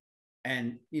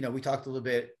 And, we talked a little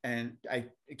bit, and I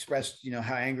expressed,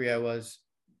 how angry I was.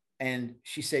 And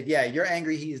she said, yeah, you're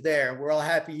angry he's there. We're all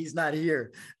happy he's not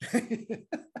here. To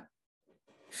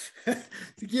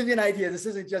give you an idea, this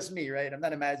isn't just me, right? I'm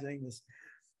not imagining this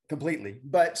completely.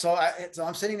 But so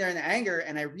I'm sitting there in anger,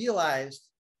 and I realized,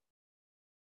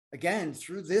 again,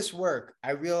 through this work,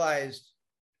 I realized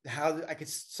how I could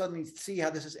suddenly see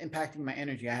how this is impacting my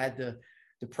energy. I had the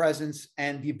presence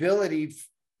and the ability,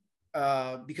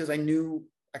 because I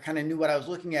kind of knew what I was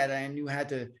looking at, and I knew how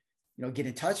to, get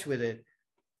in touch with it.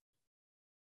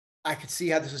 I could see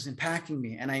how this was impacting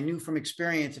me. And I knew from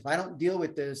experience, if I don't deal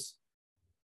with this,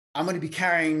 I'm going to be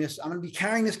carrying this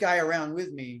guy around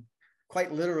with me,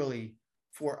 quite literally,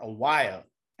 for a while.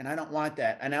 And I don't want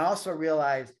that. And I also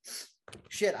realized,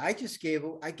 shit, I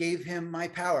gave him my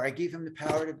power. I gave him the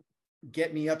power to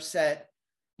get me upset.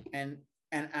 And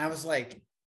I was like,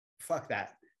 fuck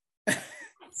that.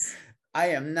 I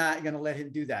am not going to let him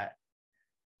do that.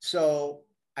 So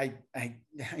I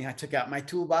took out my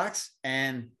toolbox,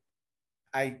 and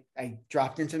I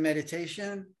dropped into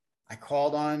meditation, I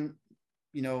called on,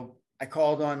 I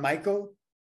called on Michael.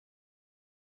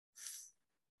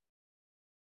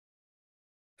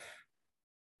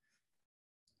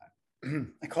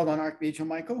 I called on Archangel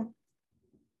Michael.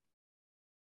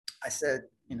 I said,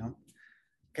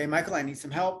 okay, Michael, I need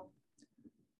some help.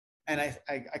 And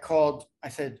I called, I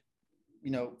said,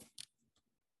 and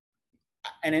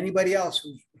anybody else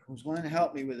who's willing to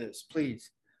help me with this,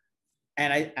 please.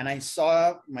 And I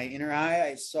saw my inner eye,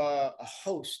 I saw a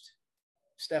host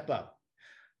step up.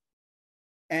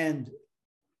 And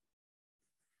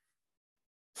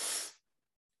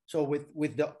so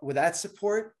with that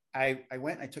support, I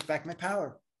went, I took back my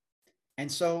power.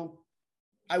 And so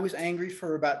I was angry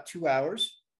for about 2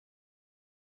 hours.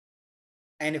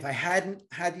 And if I hadn't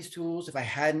had these tools, if I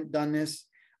hadn't done this,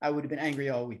 I would have been angry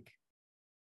all week.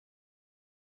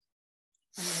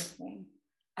 Amazing.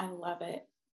 I love it.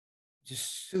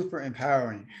 Just super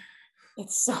empowering.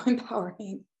 It's so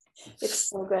empowering. It's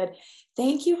so good.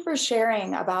 Thank you for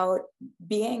sharing about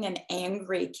being an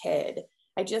angry kid.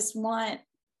 I just want,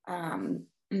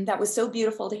 that was so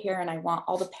beautiful to hear. And I want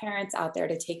all the parents out there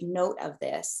to take note of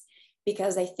this,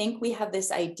 because I think we have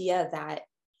this idea that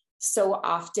so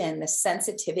often the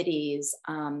sensitivities,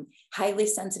 highly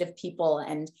sensitive people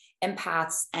and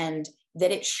empaths, and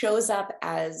that it shows up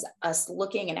as us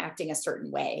looking and acting a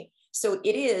certain way. So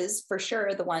it is for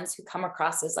sure the ones who come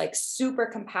across as like super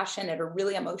compassionate or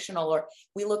really emotional, or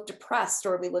we look depressed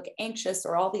or we look anxious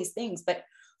or all these things. But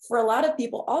for a lot of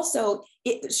people also,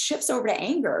 it shifts over to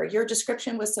anger. Your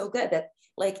description was so good that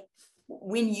like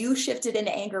when you shifted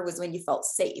into anger was when you felt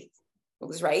safe. It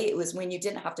was right. It was when you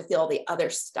didn't have to feel all the other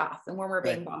stuff. And when we're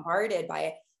being bombarded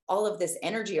by all of this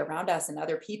energy around us and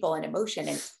other people and emotion,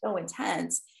 and it's so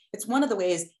intense, it's one of the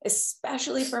ways,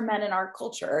 especially for men in our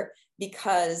culture,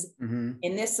 because in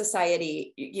this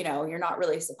society, you're not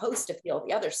really supposed to feel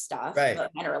the other stuff,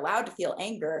 but men are allowed to feel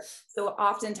anger. So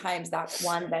oftentimes that's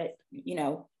one that,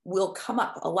 will come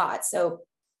up a lot. So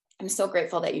I'm so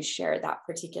grateful that you shared that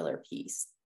particular piece.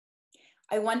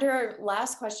 I wonder,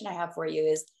 last question I have for you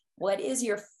is, what is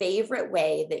your favorite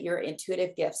way that your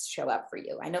intuitive gifts show up for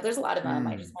you? I know there's a lot of them.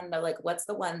 I just want to know, like, what's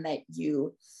the one that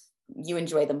you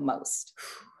enjoy the most?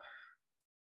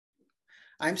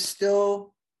 I'm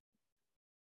still,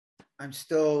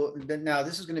 now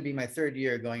this is going to be my 3rd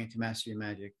year going into Mastery of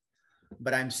Magic,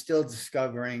 but I'm still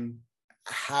discovering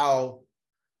how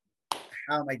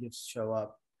my gifts show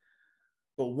up.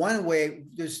 But one way,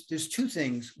 there's 2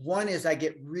 things. One is I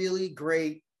get really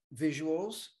great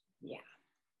visuals. Yeah.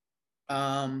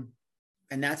 And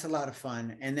that's a lot of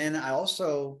fun. And then I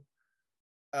also,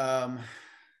 I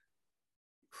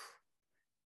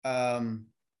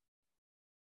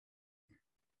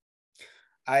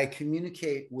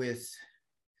communicating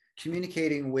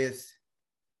with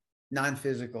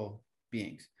non-physical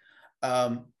beings.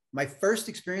 My first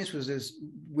experience was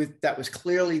that was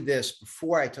clearly this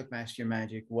before I took Master Your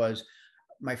Magic, was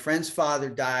my friend's father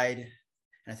died.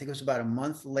 And I think it was about a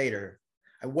month later.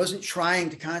 I wasn't trying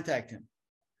to contact him.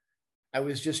 I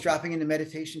was just dropping into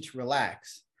meditation to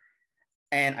relax.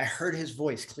 And I heard his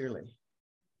voice clearly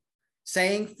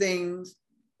saying things.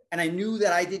 And I knew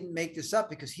that I didn't make this up,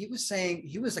 because he was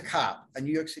a cop, a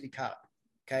New York City cop.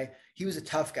 Okay. He was a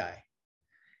tough guy.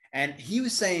 And he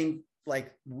was saying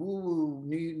like woo,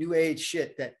 new age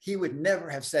shit that he would never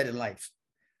have said in life.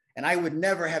 And I would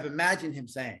never have imagined him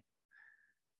saying.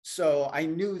 So I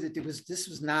knew that this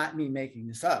was not me making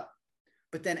this up.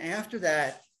 But then after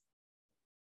that,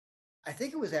 I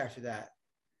think it was after that,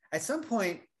 at some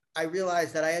point, I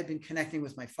realized that I had been connecting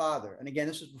with my father. And again,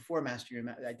 this was before I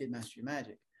did Master Your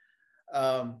Magic.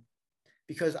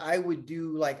 Because I would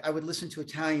listen to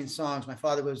Italian songs. My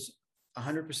father was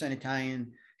 100%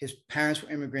 Italian. His parents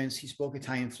were immigrants. He spoke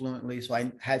Italian fluently. So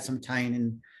I had some Italian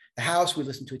in the house. We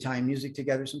listened to Italian music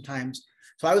together sometimes.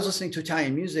 So I was listening to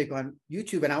Italian music on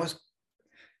YouTube and I was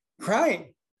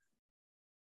crying.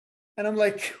 And I'm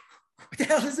like, what the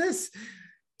hell is this?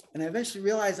 And I eventually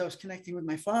realized I was connecting with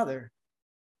my father.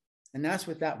 And that's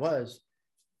what that was.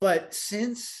 But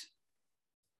since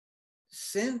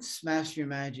Master Your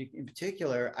Magic in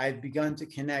particular, I've begun to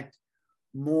connect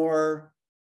more.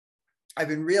 I've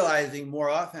been realizing more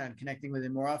often, I'm connecting with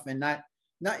him more often, not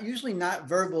usually not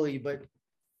verbally, but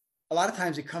a lot of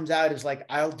times it comes out as like,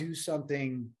 I'll do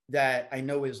something that I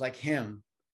know is like him,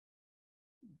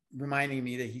 reminding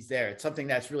me that he's there. It's something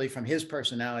that's really from his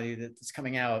personality that's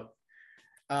coming out.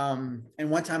 And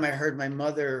one time I heard my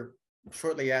mother,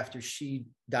 shortly after she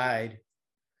died,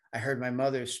 I heard my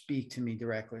mother speak to me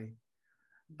directly.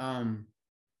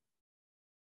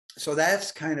 So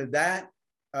that's kind of that.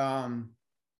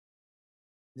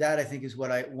 That I think is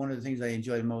one of the things I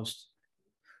enjoy most.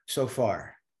 so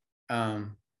far.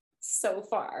 So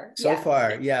far. So far, yeah, So far. so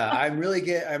far, yeah. I'm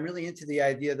really into the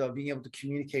idea though of being able to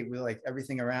communicate with like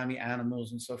everything around me,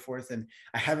 animals and so forth. And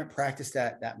I haven't practiced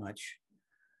that much.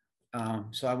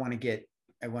 So I want to get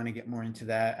more into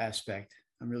that aspect.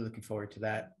 I'm really looking forward to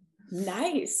that.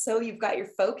 Nice. So you've got your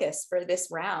focus for this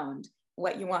round,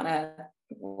 what you want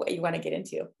to get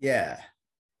into. Yeah.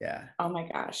 Yeah. Oh my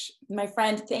gosh. My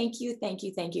friend, thank you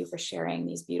for sharing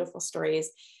these beautiful stories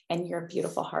and your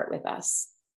beautiful heart with us.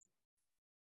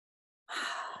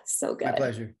 So good. My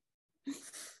pleasure.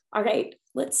 All right,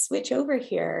 let's switch over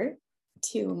here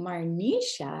to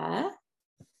Marnisha.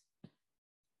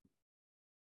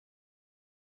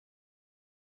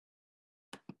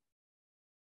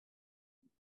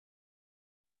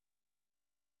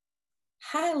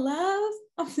 Hi, love.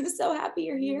 I'm so happy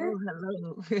you're here.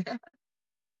 Hello.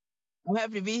 I'm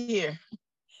happy to be here.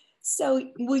 So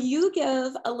will you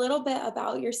give a little bit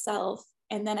about yourself?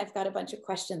 And then I've got a bunch of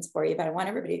questions for you, but I want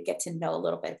everybody to get to know a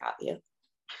little bit about you.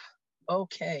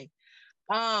 Okay.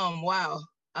 Wow.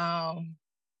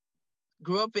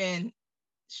 Grew up in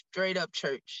straight up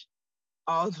church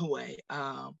all the way.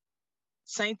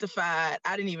 Sanctified.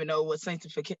 I didn't even know what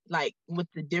sanctification, like what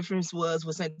the difference was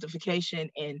with sanctification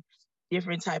and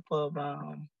different type of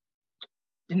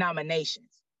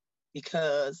denominations,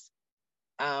 because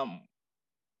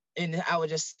and I would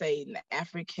just say in the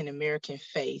African American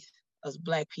faith, as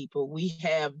Black people, we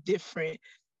have different.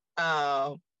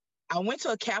 I went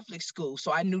to a Catholic school,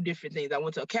 so I knew different things. I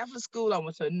went to a Catholic school. I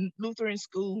went to a Lutheran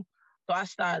school, so I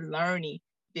started learning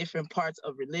different parts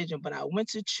of religion. But I went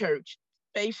to church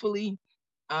faithfully.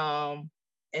 As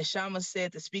Shama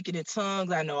said, the speaking in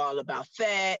tongues, I know all about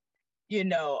that. You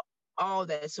know, all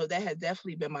that. So that has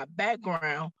definitely been my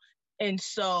background. And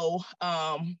so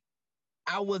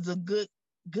I was a good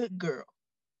girl.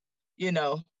 You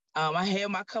know, I had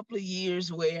my couple of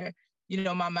years where, you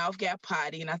know, my mouth got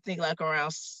potty, and I think like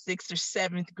around 6th or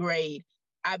 7th grade,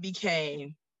 I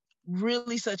became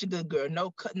really such a good girl.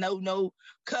 No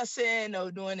cussing,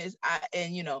 no doing this.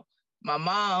 And you know, my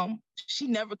mom,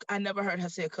 I never heard her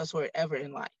say a cuss word ever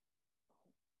in life.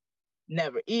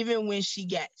 Never. Even when she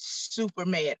got super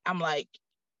mad, I'm like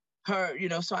her, you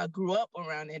know. So I grew up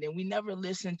around it, and we never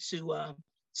listened to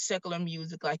secular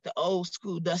music like the old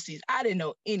school Dusties. I didn't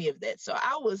know any of that. So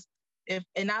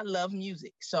and I love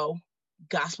music. So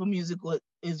gospel music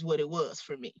is what it was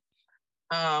for me.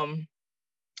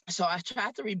 So I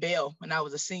tried to rebel when I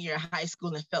was a senior in high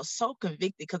school and felt so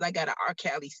convicted because I got an R.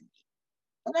 Kelly CD.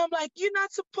 And I'm like, you're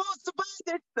not supposed to buy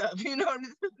this stuff. You know,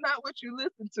 this is not what you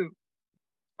listen to.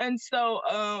 And so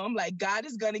I'm like, God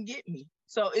is going to get me.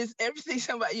 So it's everything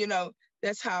somebody, you know,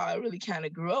 that's how I really kind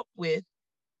of grew up with.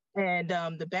 And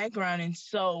the background. And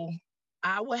so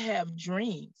I would have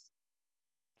dreams.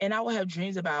 And I would have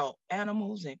dreams about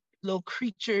animals and little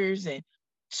creatures and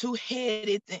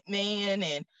two-headed man.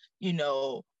 And, you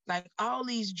know, like all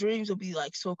these dreams would be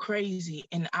like so crazy.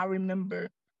 And I remember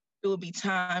it would be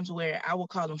times where I would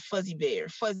call them fuzzy bear,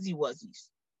 fuzzy wuzzies,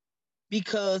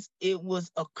 because it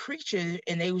was a creature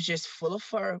and they was just full of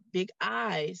fur, big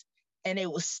eyes. And they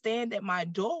would stand at my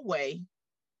doorway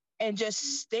and just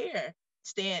stand.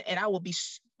 And I would be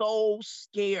so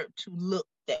scared to look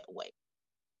that way.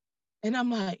 And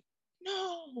I'm like,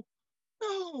 no,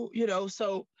 you know.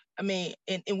 So I mean,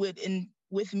 and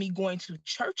with me going to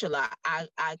church a lot,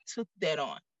 I took that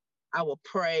on. I would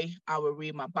pray, I would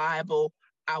read my Bible,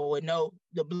 I would know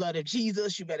the blood of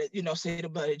Jesus. You better, you know, say the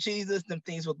blood of Jesus, them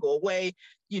things will go away.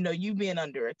 You know, you being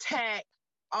under attack,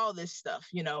 all this stuff,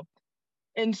 you know.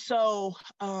 And so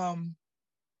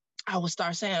I would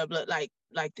start saying,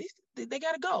 like this, they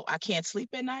gotta go. I can't sleep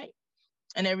at night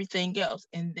and everything else.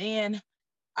 And then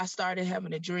I started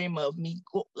having a dream of me,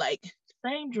 like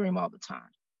same dream all the time.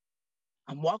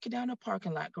 I'm walking down the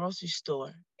parking lot, grocery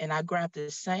store, and I grab the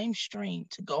same string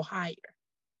to go higher.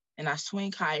 And I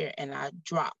swing higher and I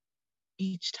drop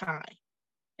each time.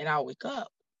 And I wake up.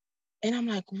 And I'm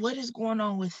like, what is going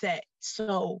on with that?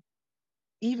 So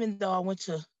even though I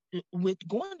with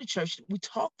going to church, we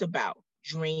talked about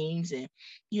dreams and,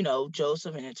 you know,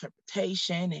 Joseph and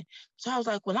interpretation. And so I was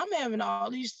like, well, I'm having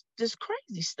all this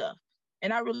crazy stuff.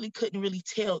 And I really couldn't really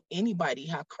tell anybody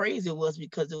how crazy it was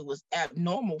because it was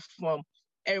abnormal from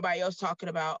everybody else talking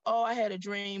about, oh, I had a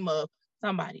dream of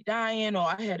somebody dying, or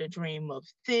I had a dream of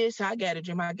this. I got a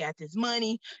dream I got this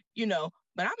money, you know,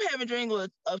 but I'm having a dream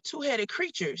of two-headed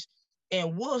creatures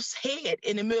and wolf's head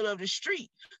in the middle of the street.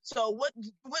 So what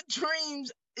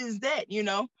dreams is that, you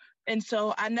know? And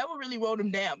so I never really wrote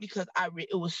them down because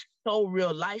it was so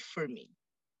real life for me.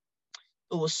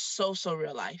 It was so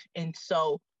real life. And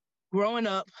so growing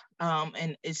up,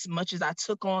 and as much as I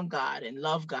took on God and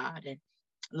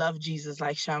love Jesus,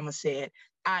 like Shama said,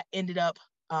 I ended up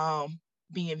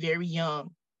being very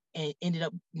young and ended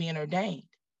up being ordained.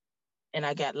 And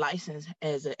I got licensed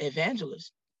as an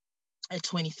evangelist at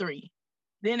 23.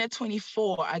 Then at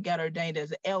 24, I got ordained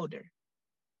as an elder.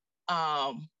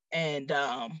 And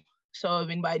so if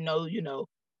anybody knows,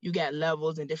 you got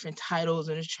levels and different titles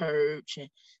in the church and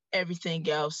everything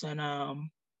else. And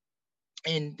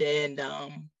then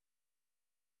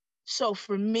so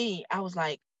for me, I was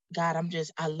like, God,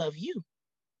 I love you,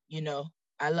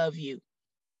 I love you.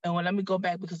 And let me go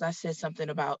back, because I said something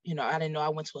about, I didn't know I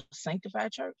went to a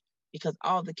sanctified church, because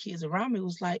all the kids around me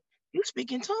was like, you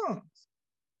speak in tongues.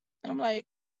 And I'm like,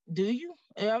 do you?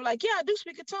 And I'm like, yeah, I do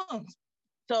speak in tongues.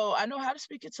 So I know how to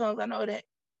speak in tongues. I know that.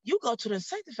 You go to the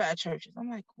sanctified churches. I'm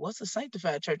like, what's a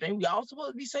sanctified church? Ain't we all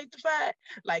supposed to be sanctified?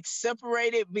 Like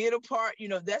separated, being apart.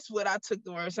 That's what I took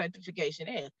the word sanctification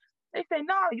as. They say,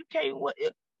 no, you can't.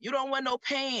 You don't wear no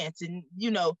pants. And,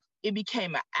 it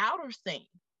became an outer thing.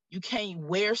 You can't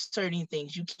wear certain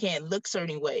things. You can't look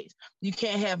certain ways. You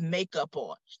can't have makeup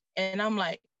on. And I'm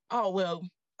like, oh, well,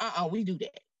 we do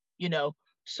that,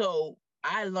 So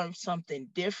I learned something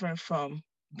different from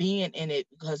being in it,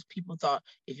 because people thought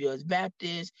if you was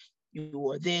Baptist, you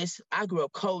were this. I grew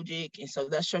up Kojic, and so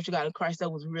that Church of God in Christ,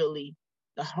 that was really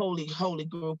the holy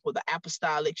group, or the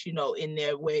apostolics, in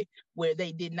their way, where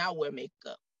they did not wear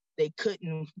makeup. They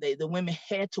couldn't, the women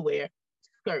had to wear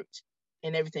skirts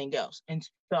and everything else. And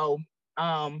so,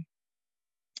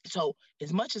 so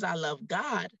as much as I love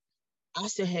God, I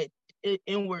still had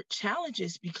inward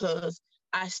challenges, because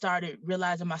I started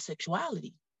realizing my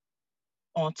sexuality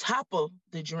on top of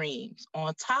the dreams,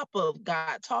 on top of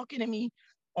God talking to me,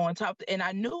 and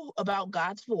I knew about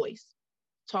God's voice,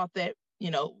 taught that,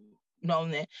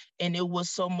 known that, and it was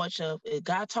so much of, if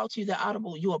God talked to you that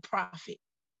audible, you're a prophet.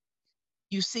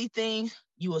 You see things,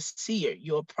 you're a seer,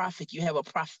 you're a prophet, you have a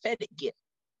prophetic gift.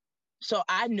 So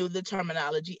I knew the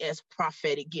terminology as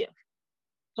prophetic gift.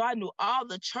 So I knew all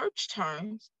the church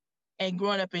terms, and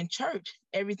growing up in church,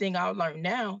 everything I learned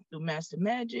now through Master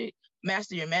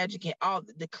Your Magic, and all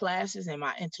the classes and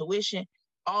my intuition,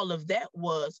 all of that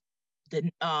was the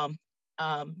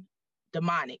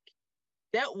demonic.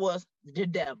 That was the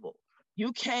devil.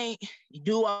 You can't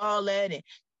do all that,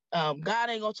 and God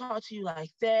ain't gonna talk to you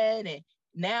like that, and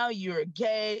now you're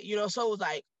gay, so it was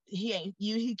like,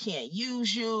 he can't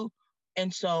use you.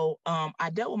 And so I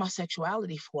dealt with my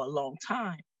sexuality for a long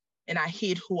time, and I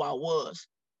hid who I was,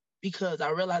 because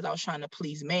I realized I was trying to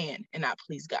please man and not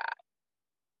please God.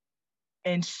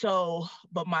 And so,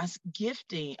 but my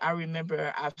gifting, I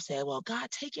remember I've said, well, God,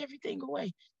 take everything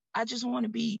away. I just want to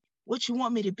be what you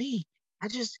want me to be. I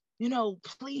just,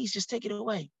 please just take it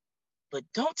away. But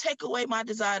don't take away my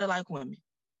desire to like women.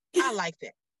 I like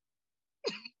that.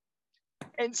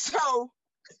 And so,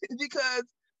 because,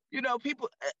 people,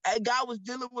 God was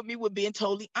dealing with me with being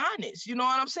totally honest. You know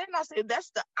what I'm saying? I said,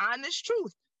 that's the honest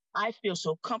truth. I feel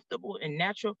so comfortable and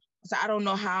natural. So I don't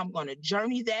know how I'm going to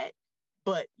journey that,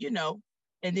 but,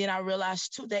 and then I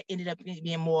realized too, that ended up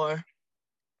being more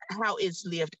how it's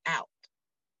lived out,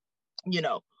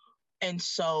 And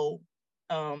so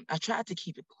I tried to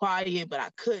keep it quiet, but I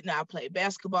couldn't. I played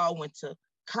basketball, went to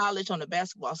college on a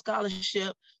basketball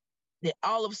scholarship. Then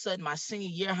all of a sudden, my senior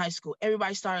year in high school,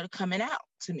 everybody started coming out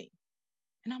to me.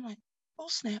 And I'm like, oh,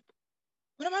 snap.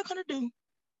 What am I going to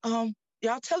do?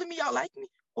 Y'all telling me y'all like me?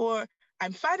 Or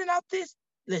I'm finding out this?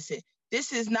 Listen,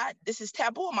 this is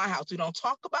taboo in my house. We don't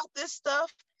talk about this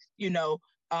stuff.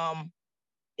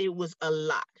 It was a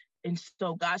lot. And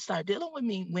so God started dealing with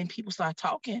me when people started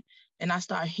talking, and I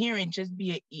started hearing, just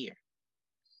be an ear.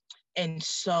 And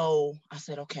so I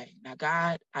said, okay, now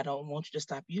God, I don't want you to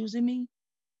stop using me.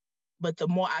 But the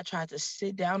more I tried to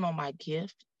sit down on my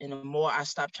gift, and the more I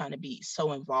stopped trying to be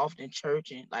so involved in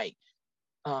church and like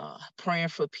praying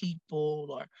for people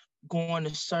or going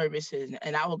to services,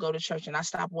 and I would go to church and I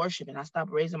stopped worshiping. I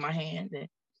stopped raising my hands and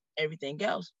everything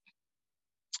else.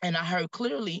 And I heard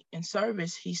clearly in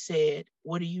service, he said,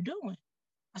 what are you doing?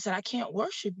 I said, I can't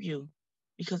worship you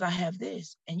because I have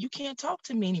this, and you can't talk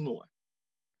to me anymore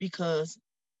because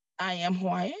I am who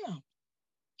I am.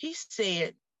 He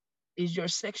said, is your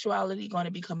sexuality going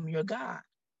to become your God?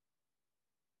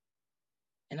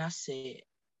 And I said,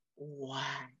 why?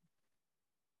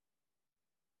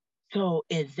 So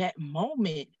in that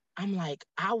moment, I'm like,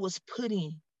 I was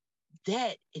putting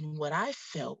that in what I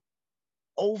felt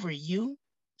over you,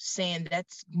 saying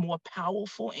that's more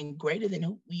powerful and greater than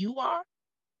who you are.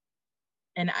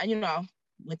 And I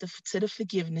went to the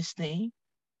forgiveness thing.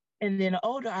 And then the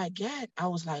older I got, I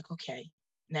was like, okay,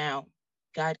 now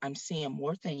God, I'm seeing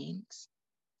more things.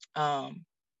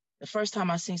 The first time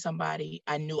I seen somebody,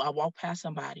 I knew I walked past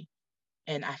somebody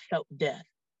and I felt death.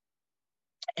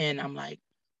 And I'm like,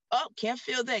 oh, can't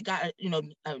feel that. God,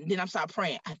 then I start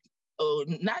praying.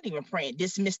 Not even praying,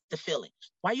 dismiss the feeling.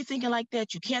 Why are you thinking like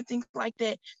that? You can't think like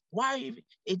that.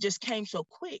 It just came so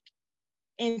quick.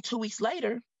 And 2 weeks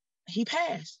later, he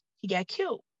passed. He got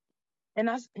killed. And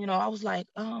I was like,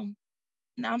 now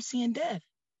I'm seeing death.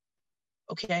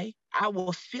 Okay. I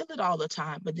will feel it all the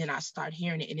time, but then I start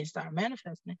hearing it and it start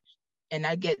manifesting. And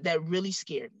that really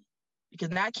scared me, because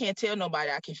now I can't tell nobody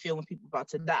I can feel when people about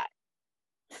to die.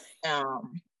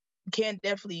 Can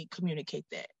definitely communicate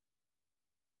that.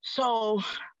 So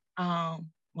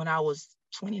when I was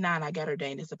 29, I got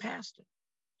ordained as a pastor.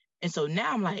 And so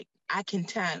now I'm like, I can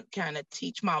kind of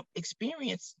teach my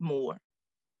experience more,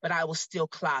 but I was still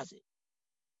closet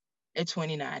at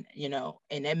 29,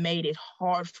 and that made it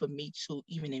hard for me to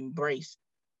even embrace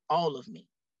all of me.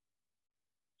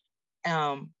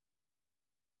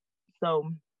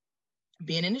 So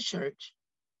being in the church,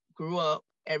 grew up,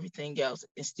 everything else,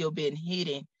 and still being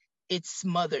hidden, it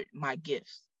smothered my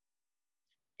gifts.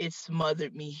 It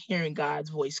smothered me hearing God's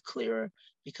voice clearer,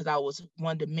 because I was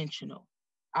one-dimensional.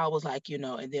 I was like,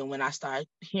 and then when I started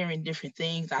hearing different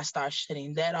things, I started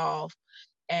shutting that off.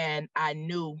 And I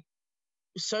knew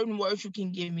certain words you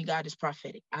can give me, God, is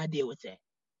prophetic. I deal with that,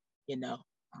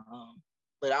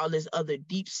 but all this other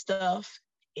deep stuff,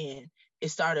 and it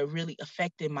started really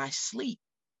affecting my sleep,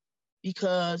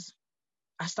 because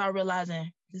I started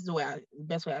realizing, this is the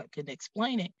best way I can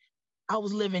explain it. I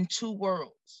was living two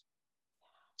worlds.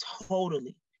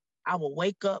 Totally. I would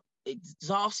wake up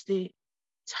exhausted,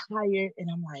 tired, and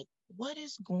I'm like, what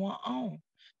is going on?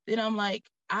 Then I'm like,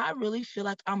 I really feel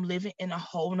like I'm living in a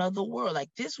whole nother world. Like,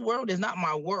 this world is not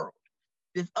my world.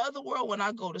 This other world, when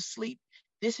I go to sleep,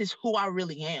 this is who I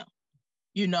really am.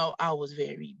 I was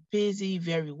very busy,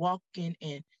 very walking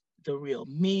in the real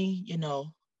me,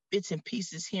 bits and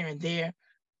pieces here and there.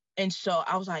 And so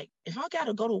I was like, if I got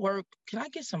to go to work, can I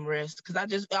get some rest?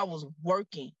 Because I was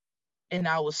working and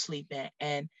I was sleeping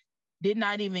and did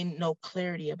not even know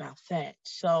clarity about that.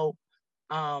 So,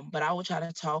 but I would try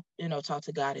to talk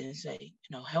to God and say,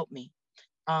 help me.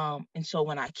 And so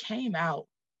when I came out,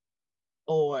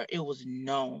 or it was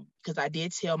known, because I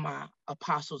did tell my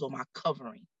apostles, or my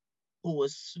covering, who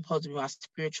was supposed to be my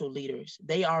spiritual leaders,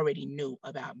 they already knew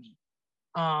about me.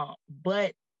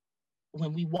 But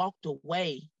when we walked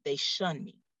away, they shunned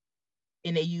me,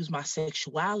 and they used my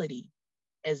sexuality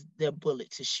as their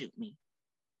bullet to shoot me,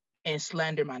 and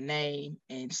slander my name,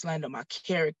 and slander my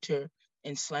character,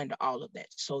 and slander all of that.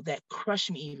 So that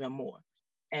crushed me even more.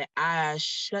 And I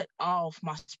shut off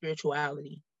my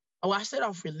spirituality. I shut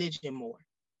off religion more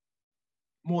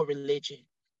religion,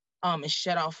 and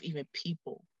shut off even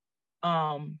people.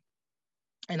 And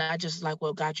I just like,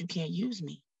 well, God, you can't use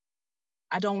me.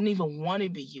 I don't even want to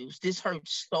be used. This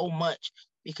hurts so much,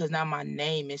 because now my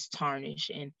name is tarnished,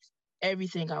 and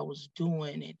everything I was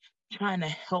doing and trying to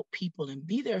help people and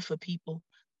be there for people,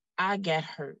 I got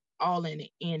hurt all in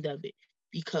the end of it,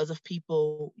 because of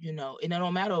people, and it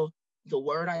don't matter the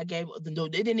word I gave,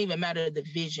 it didn't even matter the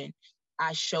vision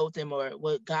I showed them, or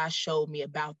what God showed me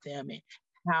about them, and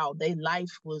how their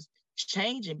life was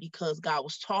changing because God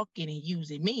was talking and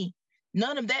using me.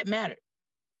 None of that mattered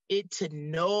it to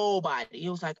nobody. It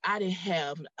was like I didn't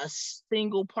have a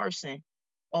single person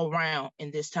around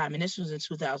in this time. And this was in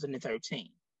 2013.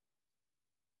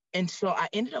 And so I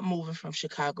ended up moving from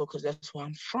Chicago, because that's where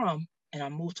I'm from. And I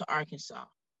moved to Arkansas.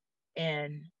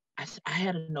 And I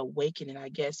had an awakening, I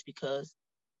guess, because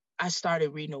I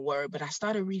started reading the word, but I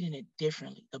started reading it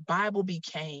differently. The Bible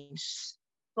became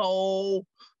so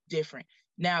different.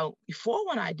 Now, before,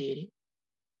 when I did it,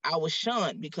 I was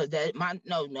shunned, because that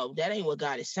ain't what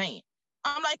God is saying.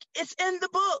 I'm like, it's in the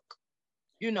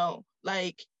book.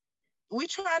 Like, we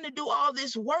trying to do all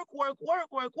this work,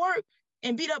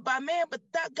 and beat up by man, but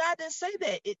God didn't say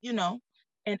that,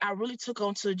 And I really took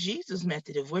on to Jesus'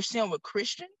 method. If we're saying we're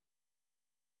Christian,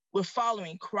 we're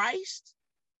following Christ,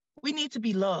 we need to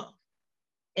be loved.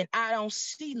 And I don't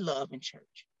see love in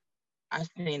church. I've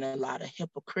seen a lot of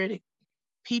hypocritic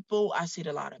people. I see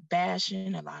a lot of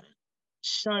bashing, a lot of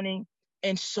shunning.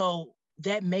 And so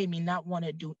that made me not want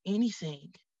to do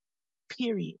anything,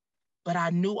 period. But I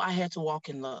knew I had to walk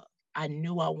in love. I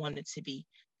knew I wanted to be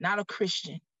not a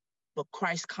Christian, but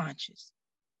Christ conscious.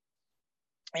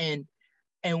 And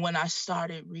when I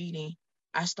started reading,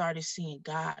 I started seeing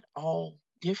God all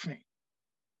different.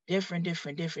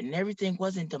 And everything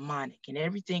wasn't demonic, and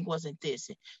everything wasn't this.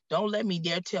 And don't let me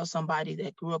dare tell somebody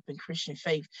that grew up in Christian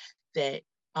faith that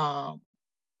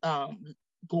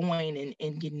going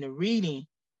and getting the reading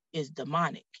is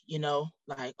demonic,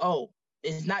 like, oh,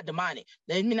 it's not demonic.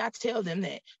 Let me not tell them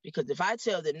that, because if I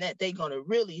tell them that, they're going to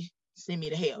really send me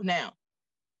to hell now.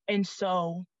 And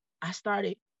so I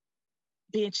started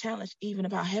being challenged even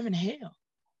about heaven and hell.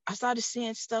 I started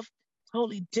seeing stuff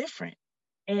totally different.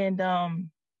 And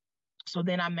so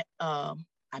then I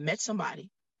met somebody,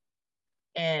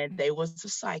 and they was a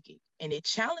psychic, and it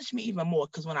challenged me even more,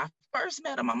 because when I first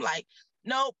met him, I'm like,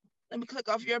 nope, let me click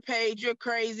off your page. You're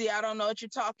crazy. I don't know what you're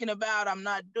talking about. I'm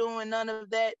not doing none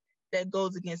of that. That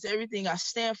goes against everything I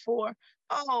stand for.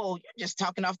 Oh, you're just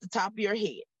talking off the top of your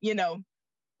head.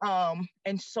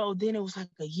 And so then it was like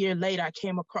a year later, I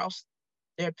came across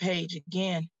their page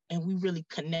again, and we really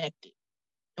connected,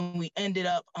 and we ended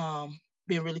up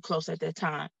being really close at that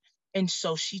time. And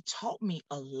so she taught me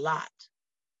a lot.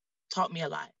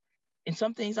 And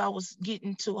some things I was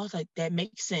getting to, I was like, that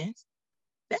makes sense.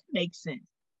 That makes sense.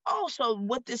 Also,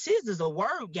 what this is a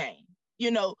word game.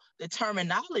 The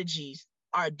terminologies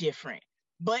are different,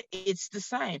 but it's the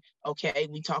same. Okay,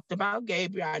 we talked about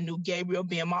Gabriel. I knew Gabriel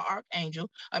being my archangel.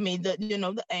 I mean,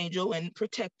 the angel and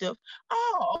protective.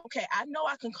 Oh, okay. I know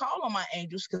I can call on my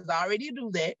angels because I already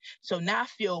do that. So now I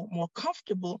feel more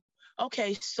comfortable.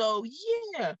 Okay, so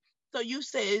yeah. So you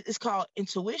say it's called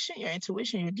intuition,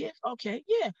 your gift. Okay,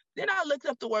 yeah. Then I looked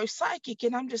up the word psychic,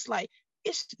 and I'm just like,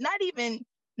 it's not even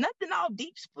nothing all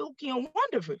deep, spooky, and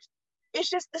wondrous. It's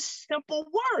just a simple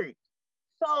word.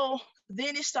 So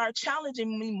then it started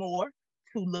challenging me more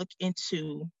to look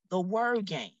into the word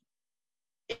game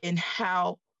and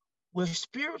how we're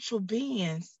spiritual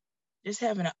beings just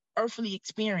having an earthly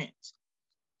experience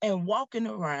and walking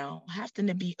around having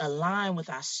to be aligned with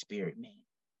our spirit man.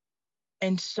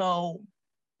 And so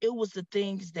it was the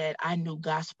things that I knew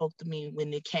God spoke to me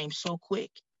when it came so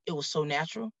quick. It was so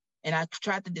natural. And I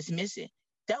tried to dismiss it.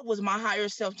 That was my higher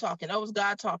self talking. That was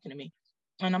God talking to me.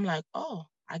 And I'm like, oh,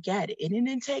 I got it. It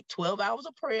didn't take 12 hours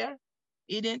of prayer.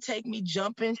 It didn't take me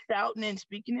jumping, shouting, and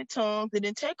speaking in tongues. It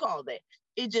didn't take all that.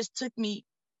 It just took me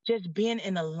just being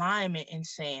in alignment and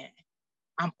saying,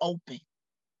 I'm open.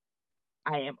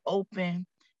 I am open.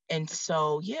 And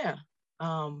so, yeah,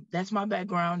 that's my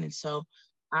background. And so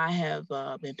I have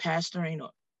been pastoring,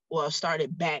 or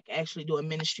started back actually doing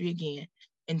ministry again.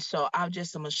 And so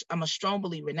I'm a strong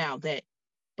believer now that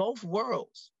both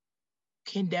worlds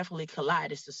can definitely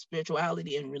collide. It's the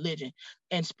spirituality and religion.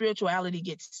 And spirituality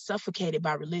gets suffocated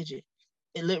by religion.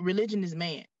 Religion is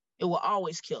man. It will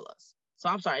always kill us. So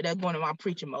I'm sorry, that's going in my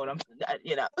preaching mode.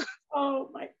 Oh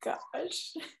my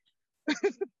gosh.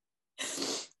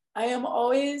 I am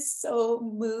always so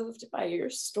moved by your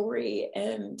story,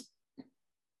 and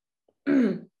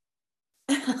let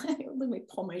me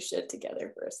pull my shit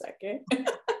together for a second.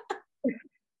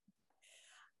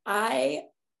 I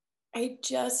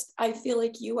feel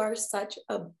like you are such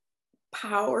a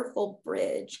powerful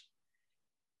bridge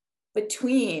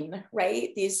between,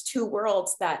 right, these two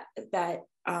worlds that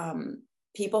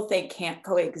people think can't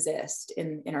coexist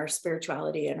in our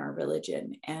spirituality and our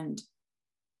religion. And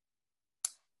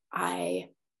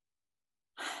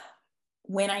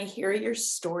when I hear your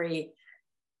story,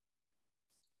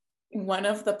 one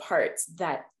of the parts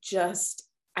that just,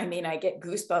 I get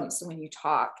goosebumps when you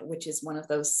talk, which is one of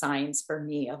those signs for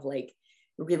me of like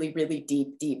really, really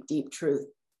deep, deep, deep truth.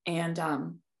 And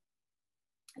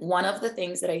one of the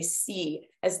things that I see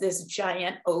as this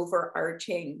giant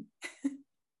overarching,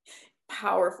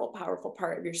 powerful, powerful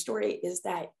part of your story is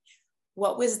that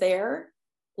what was there,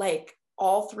 like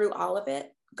all through all of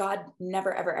it, God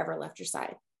never, ever, ever left your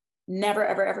side. Never,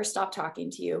 ever, ever stopped talking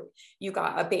to you. You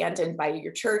got abandoned by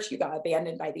your church. You got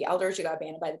abandoned by the elders. You got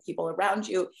abandoned by the people around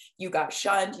you. You got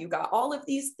shunned. You got all of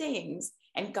these things.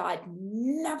 And God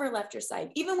never left your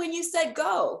side. Even when you said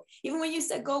go, even when you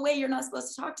said go away, you're not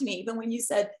supposed to talk to me. Even when you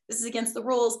said this is against the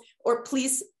rules, or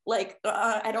please, like,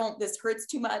 this hurts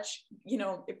too much.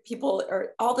 People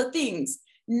are all the things.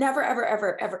 Never, ever,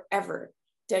 ever, ever, ever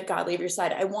did God leave your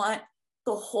side. I want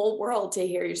the whole world to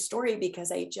hear your story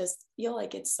because I just feel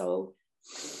like it's so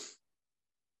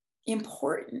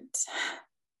important.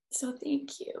 So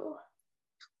thank you.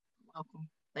 Welcome.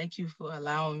 Thank you for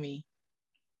allowing me.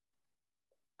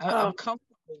 I'm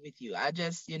comfortable with you. I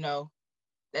just,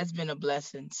 that's been a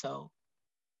blessing. So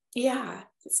yeah,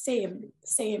 same.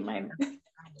 I'm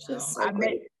just so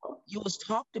grateful. You was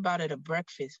talked about at a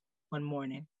breakfast one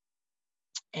morning,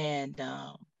 and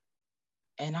I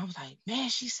was like, man,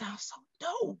 she sounds so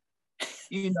dope.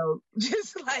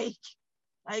 Just like,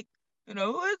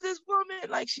 who is this woman?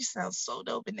 Like, she sounds so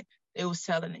dope. And they was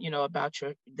telling, about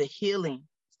the healing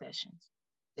sessions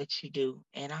that you do.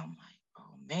 And I'm like,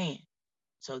 oh man.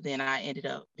 So then I ended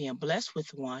up being blessed with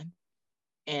one.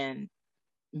 and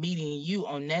meeting you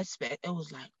on that spec, it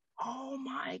was like, oh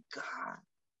my God,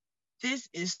 this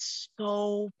is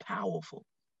so powerful.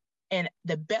 And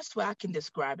the best way I can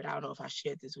describe it, I don't know if I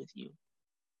shared this with you,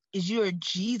 is you're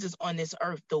Jesus on this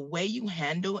earth. The way you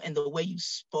handle and the way you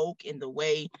spoke and the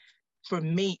way, for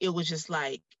me, it was just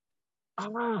like,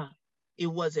 it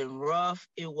wasn't rough.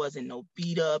 It wasn't no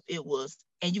beat up. It was,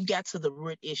 and you got to the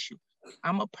root issue.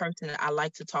 I'm a person that I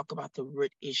like to talk about the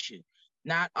root issue,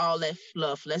 not all that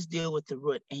fluff. Let's deal with the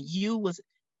root. And you was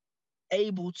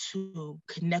able to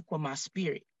connect with my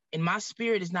spirit. And my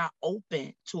spirit is not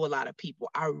open to a lot of people.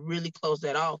 I really close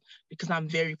that off because I'm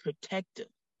very protective.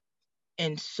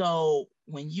 And so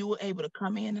when you were able to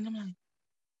come in, and I'm like,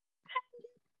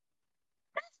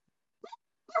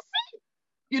 that's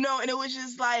it. And it was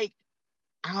just like,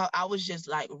 I was just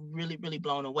like really, really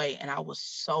blown away. And I was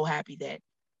so happy that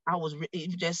I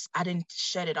didn't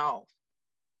shut it off.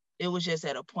 It was just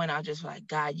at a point I was just like,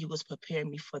 God, you was preparing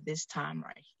me for this time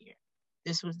right here.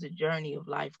 This was the journey of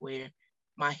life where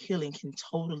my healing can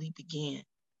totally begin.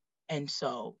 And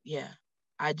so, yeah,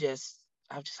 I was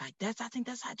just like, I think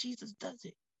that's how Jesus does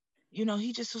it.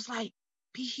 He just was like,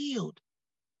 be healed.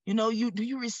 Do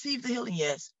you receive the healing?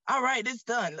 Yes. All right, it's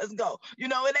done. Let's go. It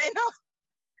ain't all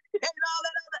that other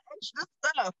extra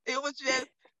stuff. It was just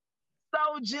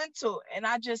so gentle. And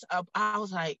I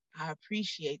was like, oh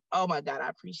my God, I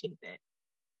appreciate that.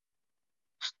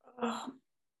 Oh,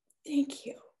 thank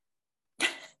you.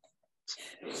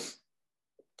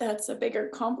 That's a bigger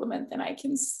compliment than I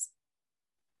can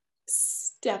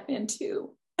step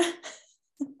into.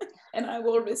 And I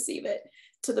will receive it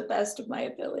to the best of my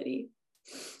ability.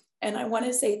 And I want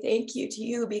to say thank you to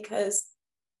you because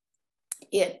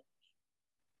it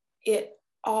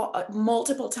all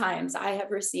multiple times I have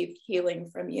received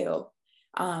healing from you.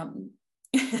 I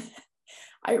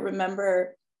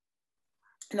remember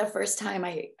the first time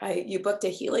you booked a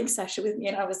healing session with me,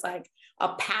 and I was like,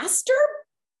 a pastor?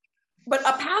 But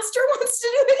a pastor wants to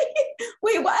do it?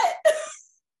 Wait, what?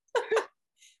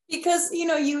 Because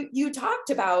you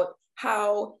talked about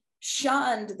how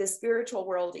shunned the spiritual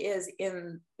world is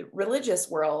in the religious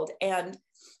world, and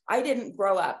I didn't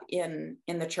grow up in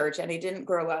the church, and I didn't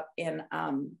grow up in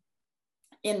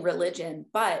religion,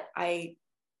 but I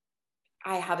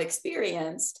have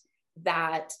experienced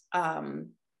that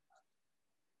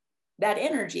that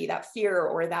energy, that fear,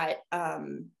 or that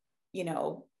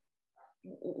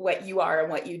what you are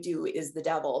and what you do is the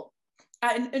devil,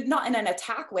 and not in an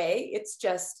attack way. It's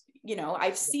just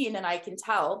I've seen and I can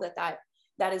tell that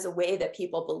is a way that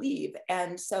people believe.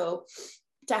 And so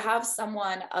to have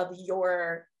someone of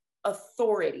your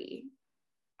authority,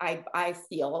 I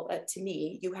feel that to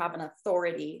me, you have an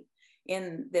authority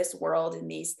in this world, in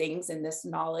these things, in this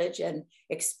knowledge and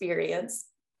experience,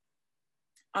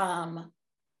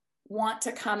 want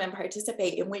to come and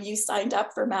participate. And when you signed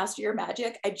up for Master Your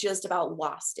Magic, I just about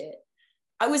lost it.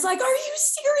 I was like, are you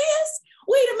serious?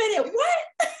 Wait a minute,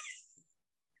 what?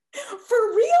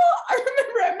 For real? I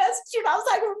remember I messaged you and I was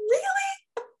like, really?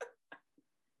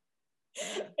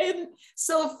 And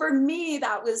so for me,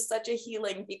 that was such a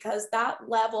healing, because that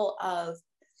level of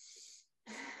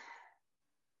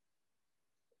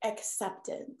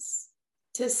acceptance,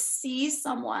 to see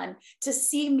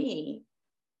me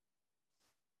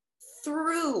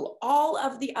through all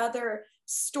of the other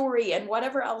story and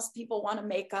whatever else people want to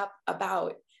make up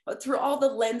about, through all the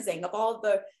lensing of all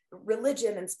the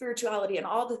religion and spirituality and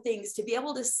all the things, to be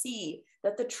able to see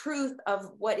that the truth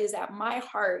of what is at my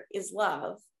heart is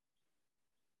love.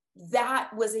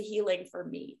 That was a healing for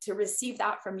me. To receive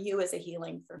that from you is a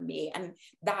healing for me. And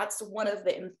that's one of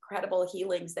the incredible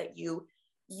healings that you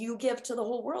give to the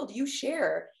whole world, you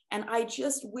share. And I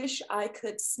just wish I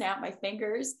could snap my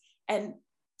fingers and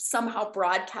somehow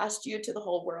broadcast you to the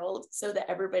whole world so that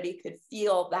everybody could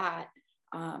feel that.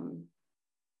 I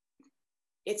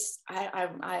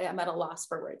am at a loss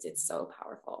for words. It's so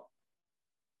powerful.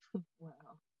 Wow.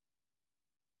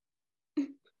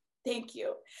 Thank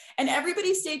you. And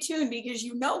everybody stay tuned, because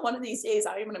one of these days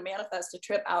I'm going to manifest a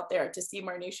trip out there to see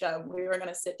Marnisha. We were going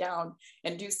to sit down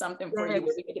and do something for you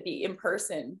where we get to be in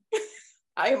person.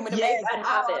 I am going to make that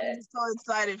happen. I'm so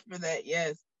excited for that.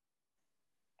 Yes.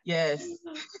 Yes.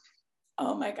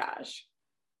 Oh my gosh.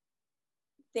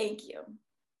 Thank you.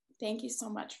 Thank you so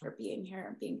much for being here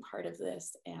and being part of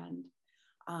this. And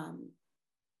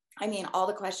all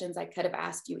the questions I could have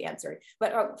asked you answered,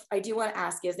 but I do want to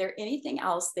ask, is there anything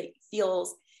else that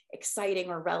feels exciting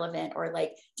or relevant, or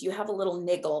like, do you have a little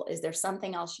niggle? Is there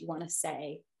something else you want to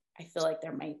say? I feel like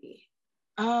there might be.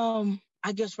 I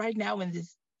guess right now in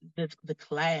the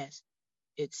class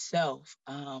itself,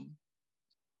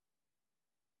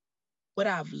 what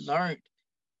I've learned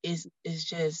is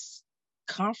just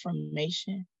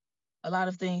confirmation. A lot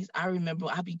of things I remember,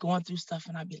 I'd be going through stuff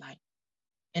and I'd be like,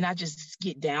 and I just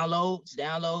get downloads.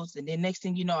 And then next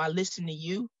thing you know, I listen to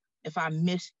you. If I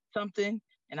miss something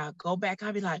and I go back,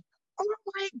 I'll be like, oh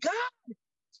my God,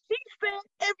 she said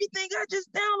everything I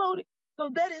just downloaded. So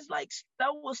that is like,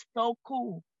 that was so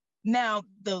cool. Now,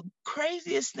 the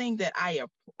craziest thing that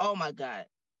oh my God,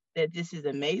 that this is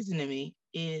amazing to me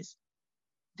is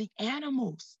the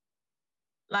animals.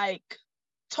 Like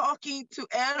talking to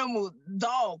animals,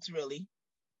 dogs really.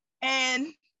 And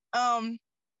I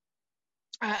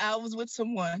was with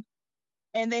someone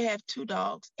and they have 2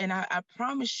 dogs. And I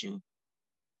promise you,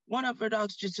 one of her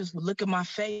dogs just would look at my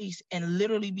face and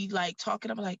literally be like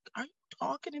talking. I'm like, are you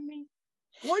talking to me?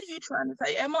 What are you trying to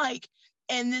say? I'm like,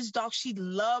 and this dog, she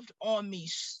loved on me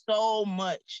so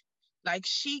much. Like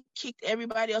she kicked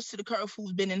everybody else to the curb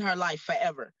who's been in her life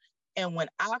forever. And when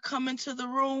I come into the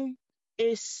room,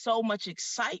 it's so much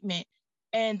excitement.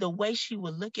 And the way she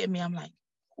would look at me, I'm like,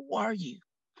 who are you?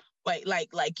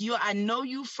 Like you, I know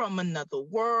you from another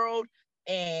world,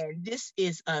 and this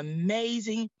is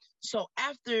amazing. So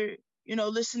after,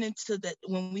 listening to that,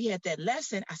 when we had that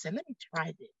lesson, I said, let me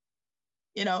try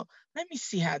this. Let me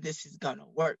see how this is gonna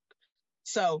work.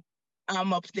 So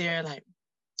I'm up there like,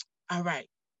 all right,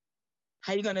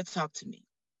 how you gonna talk to me?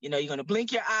 You're gonna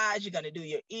blink your eyes, you're gonna do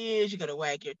your ears, you're gonna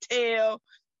wag your tail.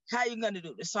 How you gonna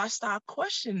do this? So I start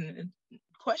questioning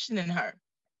her.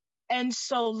 And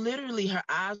so literally her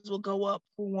eyes will go up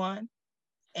for one,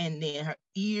 and then her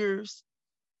ears.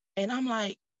 And I'm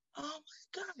like, oh my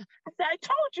God. I said, I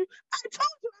told you I could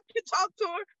talk to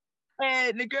her.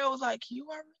 And the girl was like,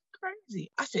 you are really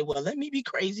crazy. I said, well, let me be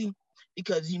crazy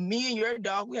because me and your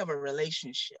dog, we have a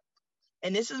relationship.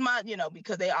 And this is my,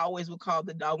 because they always would call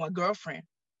the dog my girlfriend.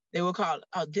 They would call,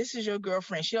 oh, this is your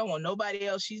girlfriend. She don't want nobody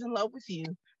else. She's in love with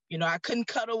you. I couldn't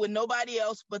cuddle with nobody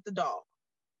else but the dog.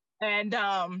 And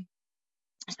so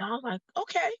I was like,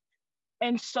 okay.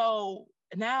 And so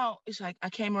now it's like I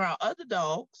came around other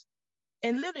dogs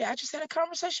and literally I just had a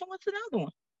conversation with another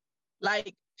one.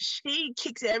 Like she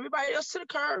kicks everybody else to the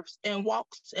curbs and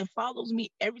walks and follows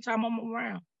me every time I'm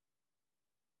around.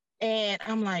 And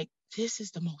I'm like, this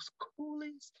is the most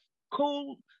coolest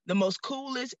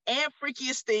and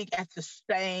freakiest thing at the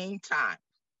same time.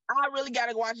 I really got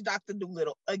to watch Dr.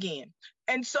 Dolittle again.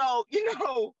 And so,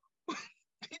 because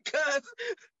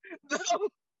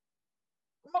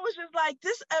I was just like,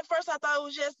 this, at first I thought it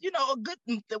was just, a good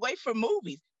the way for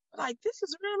movies. Like, this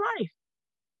is real life.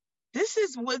 This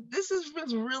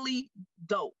is really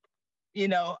dope,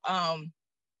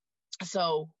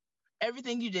 So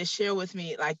everything you just shared with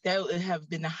me, like that would have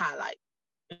been the highlight,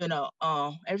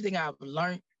 everything I've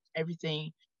learned,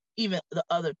 everything, even the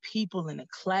other people in the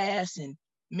class and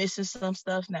missing some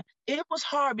stuff. Now, it was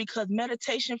hard because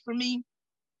meditation for me,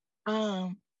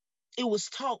 it was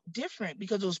taught different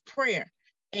because it was prayer.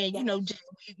 And,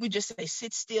 we just say,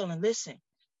 sit still and listen.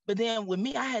 But then with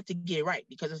me, I had to get it right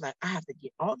because it's like, I have to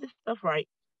get all this stuff right.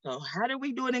 So how did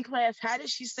we do it in class? How did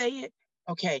she say it?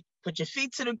 Okay, put your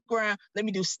feet to the ground. Let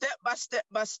me do step by step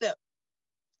by step.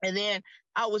 And then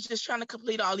I was just trying to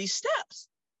complete all these steps.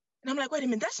 And I'm like, wait a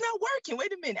minute, that's not working.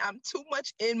 Wait a minute, I'm too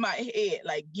much in my head.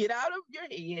 Like, get out of your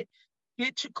head.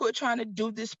 Quit trying to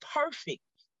do this perfect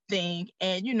thing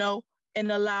and,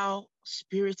 and allow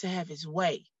spirit to have his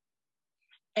way.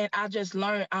 And I just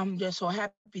learned, I'm just so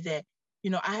happy that,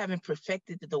 I haven't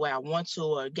perfected it the way I want to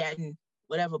or gotten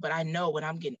whatever, but I know when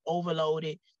I'm getting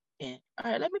overloaded and,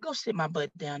 all right, let me go sit my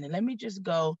butt down and let me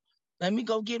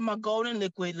go get my golden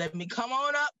liquid. Let me come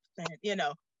on up, and,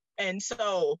 and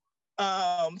so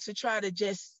to try to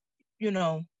just,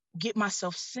 get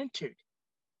myself centered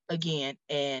again.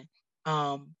 And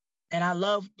I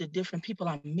love the different people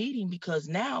I'm meeting because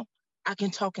now I can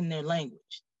talk in their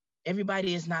language.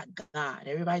 Everybody is not God.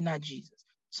 Everybody not Jesus.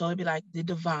 So it'd be like the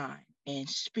divine and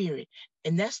spirit.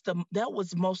 And that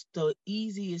was the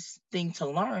easiest thing to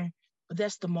learn, but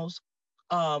that's the most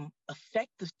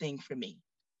effective thing for me.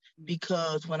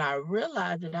 Because when I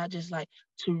realized that I just like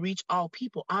to reach all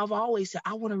people, I've always said,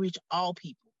 I want to reach all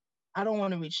people. I don't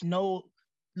want to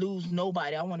lose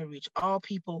nobody. I want to reach all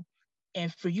people.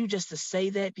 And for you just to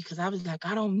say that, because I was like,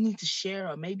 I don't need to share,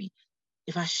 or maybe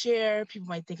if I share, people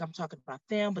might think I'm talking about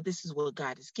them, but this is what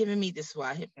God has given me. This is what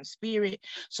I hit from spirit.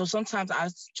 So sometimes I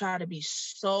try to be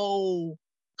so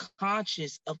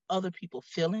conscious of other people's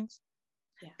feelings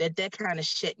that kind of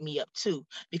shut me up too,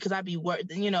 because I be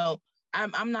worried,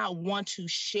 I'm not one to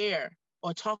share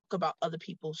or talk about other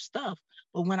people's stuff.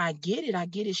 But when I get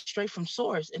it straight from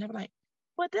source. And I'm like,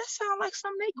 well, that sounds like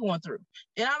something they going through.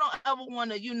 And I don't ever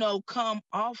want to, come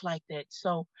off like that.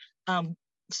 So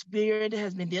Spirit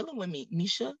has been dealing with me.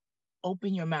 Misha,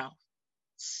 open your mouth,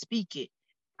 speak it.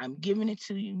 I'm giving it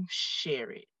to you.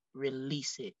 Share it,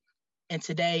 release it. And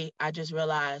today I just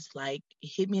realized, like,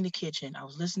 it hit me in the kitchen. I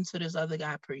was listening to this other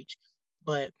guy preach,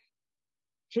 but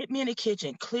hit me in the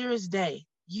kitchen, clear as day.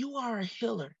 You are a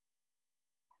healer.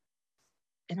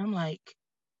 And I'm like,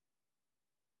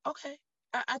 okay,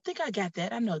 I think I got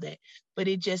that. I know that. But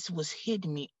it just was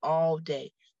hitting me all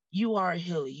day. You are a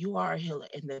healer. You are a healer.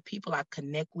 And the people I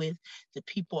connect with, the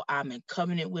people I'm in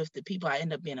covenant with, the people I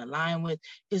end up being aligned with,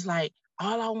 is like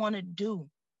all I want to do.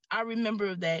 I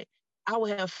remember that I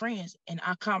would have friends and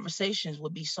our conversations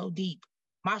would be so deep.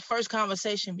 My first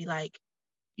conversation be like,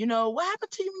 what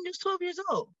happened to you when you was 12 years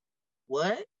old?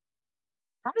 What?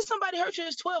 How did somebody hurt you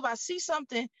at 12? I see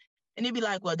something. And they'd be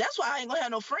like, well, that's why I ain't gonna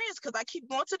have no friends, because I keep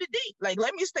going to the deep. Like,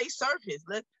 let me stay surface.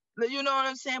 You know what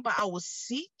I'm saying? But I would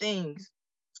see things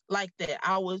like that.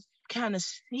 I would kind of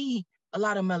see a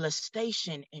lot of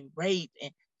molestation and rape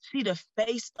and see the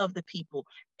face of the people.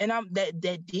 And that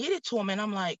did it to them. And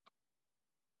I'm like,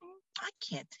 I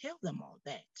can't tell them all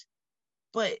that.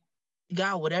 But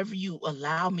God, whatever you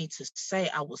allow me to say,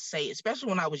 I will say, especially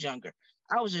when I was younger.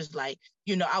 I was just like,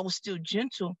 I was still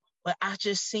gentle, but I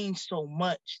just seen so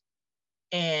much.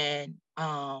 And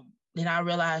then I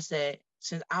realized that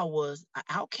since I was an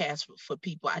outcast for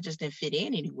people, I just didn't fit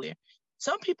in anywhere.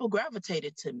 Some people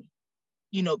gravitated to me,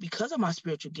 because of my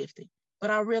spiritual gifting. But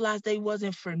I realized they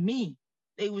wasn't for me.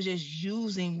 They was just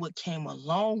using what came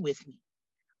along with me.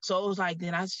 So it was like,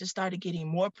 then I just started getting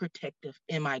more protective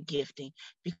in my gifting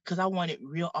because I wanted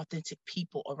real, authentic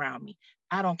people around me.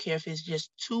 I don't care if it's just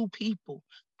 2 people.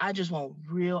 I just want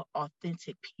real,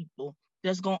 authentic people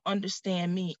that's going to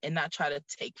understand me and not try to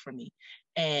take from me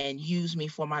and use me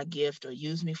for my gift or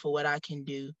use me for what I can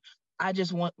do. I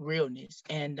just want realness.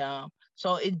 And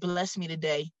so it blessed me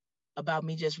today about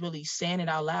me just really saying it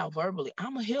out loud verbally.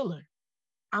 I'm a healer.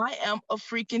 I am a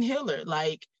freaking healer.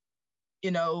 Like,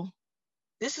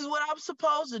 this is what I'm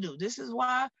supposed to do. This is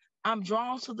why I'm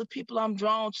drawn to the people I'm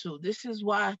drawn to. This is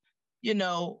why,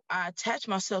 I attach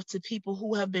myself to people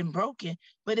who have been broken,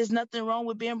 but there's nothing wrong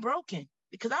with being broken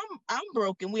because I'm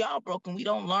broken. We all broken. We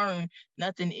don't learn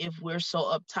nothing if we're so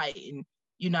uptight and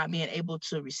you're not being able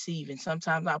to receive. And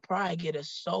sometimes our pride get us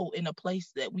so in a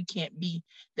place that we can't be,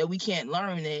 that we can't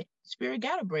learn, that Spirit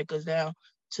got to break us down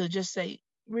to just say,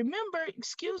 remember,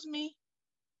 excuse me,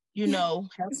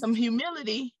 have some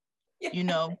humility.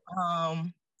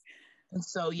 And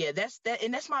so, yeah, that's that.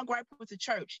 And that's my gripe with the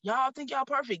church. Y'all think y'all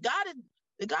perfect.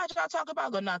 The God y'all talk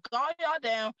about gonna knock all y'all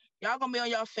down. Y'all gonna be on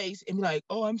your face and be like,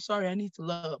 oh, I'm sorry, I need to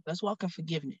love. Let's walk in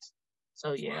forgiveness.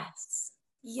 So, yeah.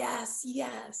 Yes.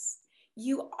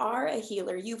 You are a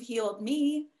healer. You've healed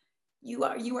me. You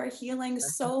are healing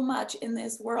so much in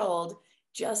this world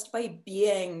just by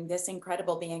being this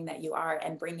incredible being that you are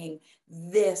and bringing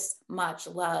this much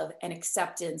love and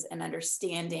acceptance and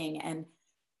understanding. And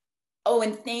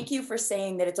thank you for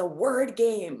saying that it's a word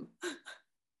game.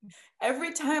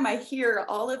 Every time I hear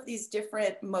all of these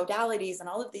different modalities and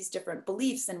all of these different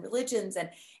beliefs and religions, and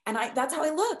that's how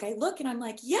I look. I look and I'm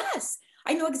like, yes,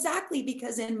 I know exactly,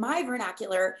 because in my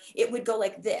vernacular, it would go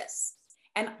like this.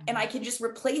 And I can just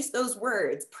replace those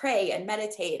words, pray and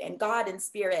meditate and God and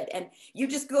spirit. And you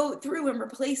just go through and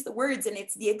replace the words and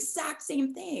it's the exact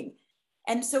same thing.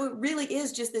 And so it really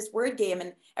is just this word game,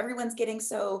 and everyone's getting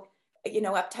so,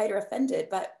 uptight or offended.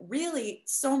 But really,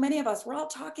 so many of us, we're all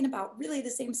talking about really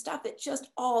the same stuff. It just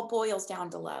all boils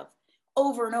down to love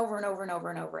over and over and over and over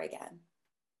and over again.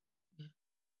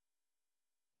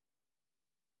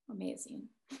 Amazing.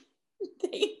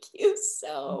 Thank you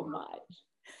so much.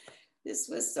 This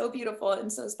was so beautiful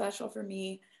and so special for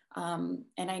me. And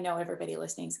I know everybody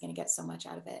listening is going to get so much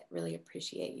out of it. Really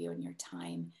appreciate you and your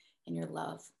time and your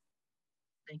love.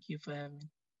 Thank you for having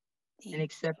me and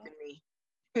accepting me.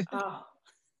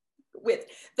 With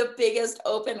the biggest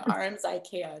open arms I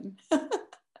can.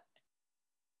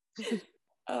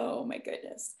 Oh my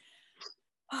goodness.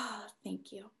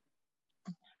 Thank you.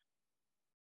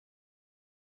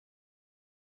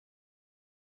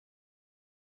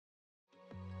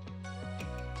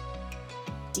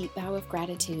 Deep bow of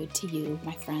gratitude to you,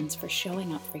 my friends, for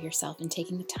showing up for yourself and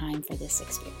taking the time for this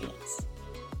experience.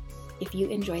 If you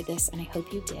enjoyed this, and I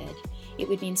hope you did, it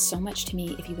would mean so much to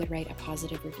me if you would write a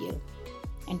positive review.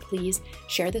 And please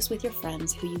share this with your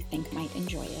friends who you think might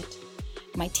enjoy it.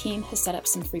 My team has set up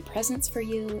some free presents for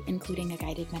you, including a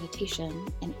guided meditation,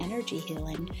 an energy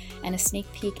healing, and a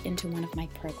sneak peek into one of my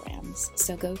programs.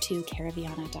 So go to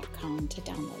caraviana.com to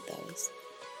download those.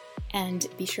 And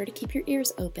be sure to keep your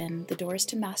ears open. The doors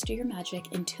to Master Your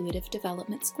Magic Intuitive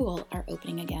Development School are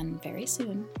opening again very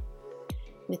soon.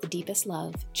 With the deepest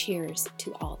love, cheers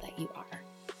to all that you are.